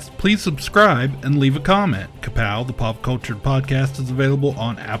podcast, please subscribe and leave a comment. Kapow, the Pop Cultured Podcast, is available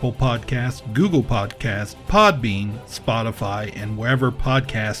on Apple Podcasts, Google Podcasts, Podbean, Spotify, and wherever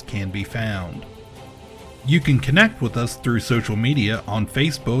podcasts can be found. You can connect with us through social media on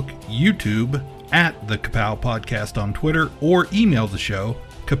Facebook, YouTube, at the Kapow Podcast on Twitter, or email the show,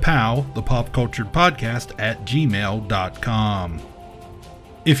 Kapow, the Pop Cultured Podcast, @gmail.com.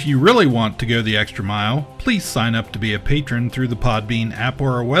 If you really want to go the extra mile, please sign up to be a patron through the Podbean app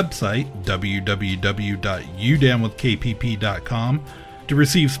or our website, www.udownwithkpp.com, to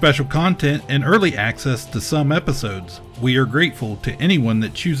receive special content and early access to some episodes. We are grateful to anyone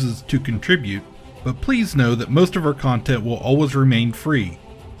that chooses to contribute, but please know that most of our content will always remain free,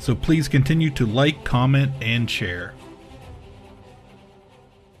 so please continue to like, comment, and share.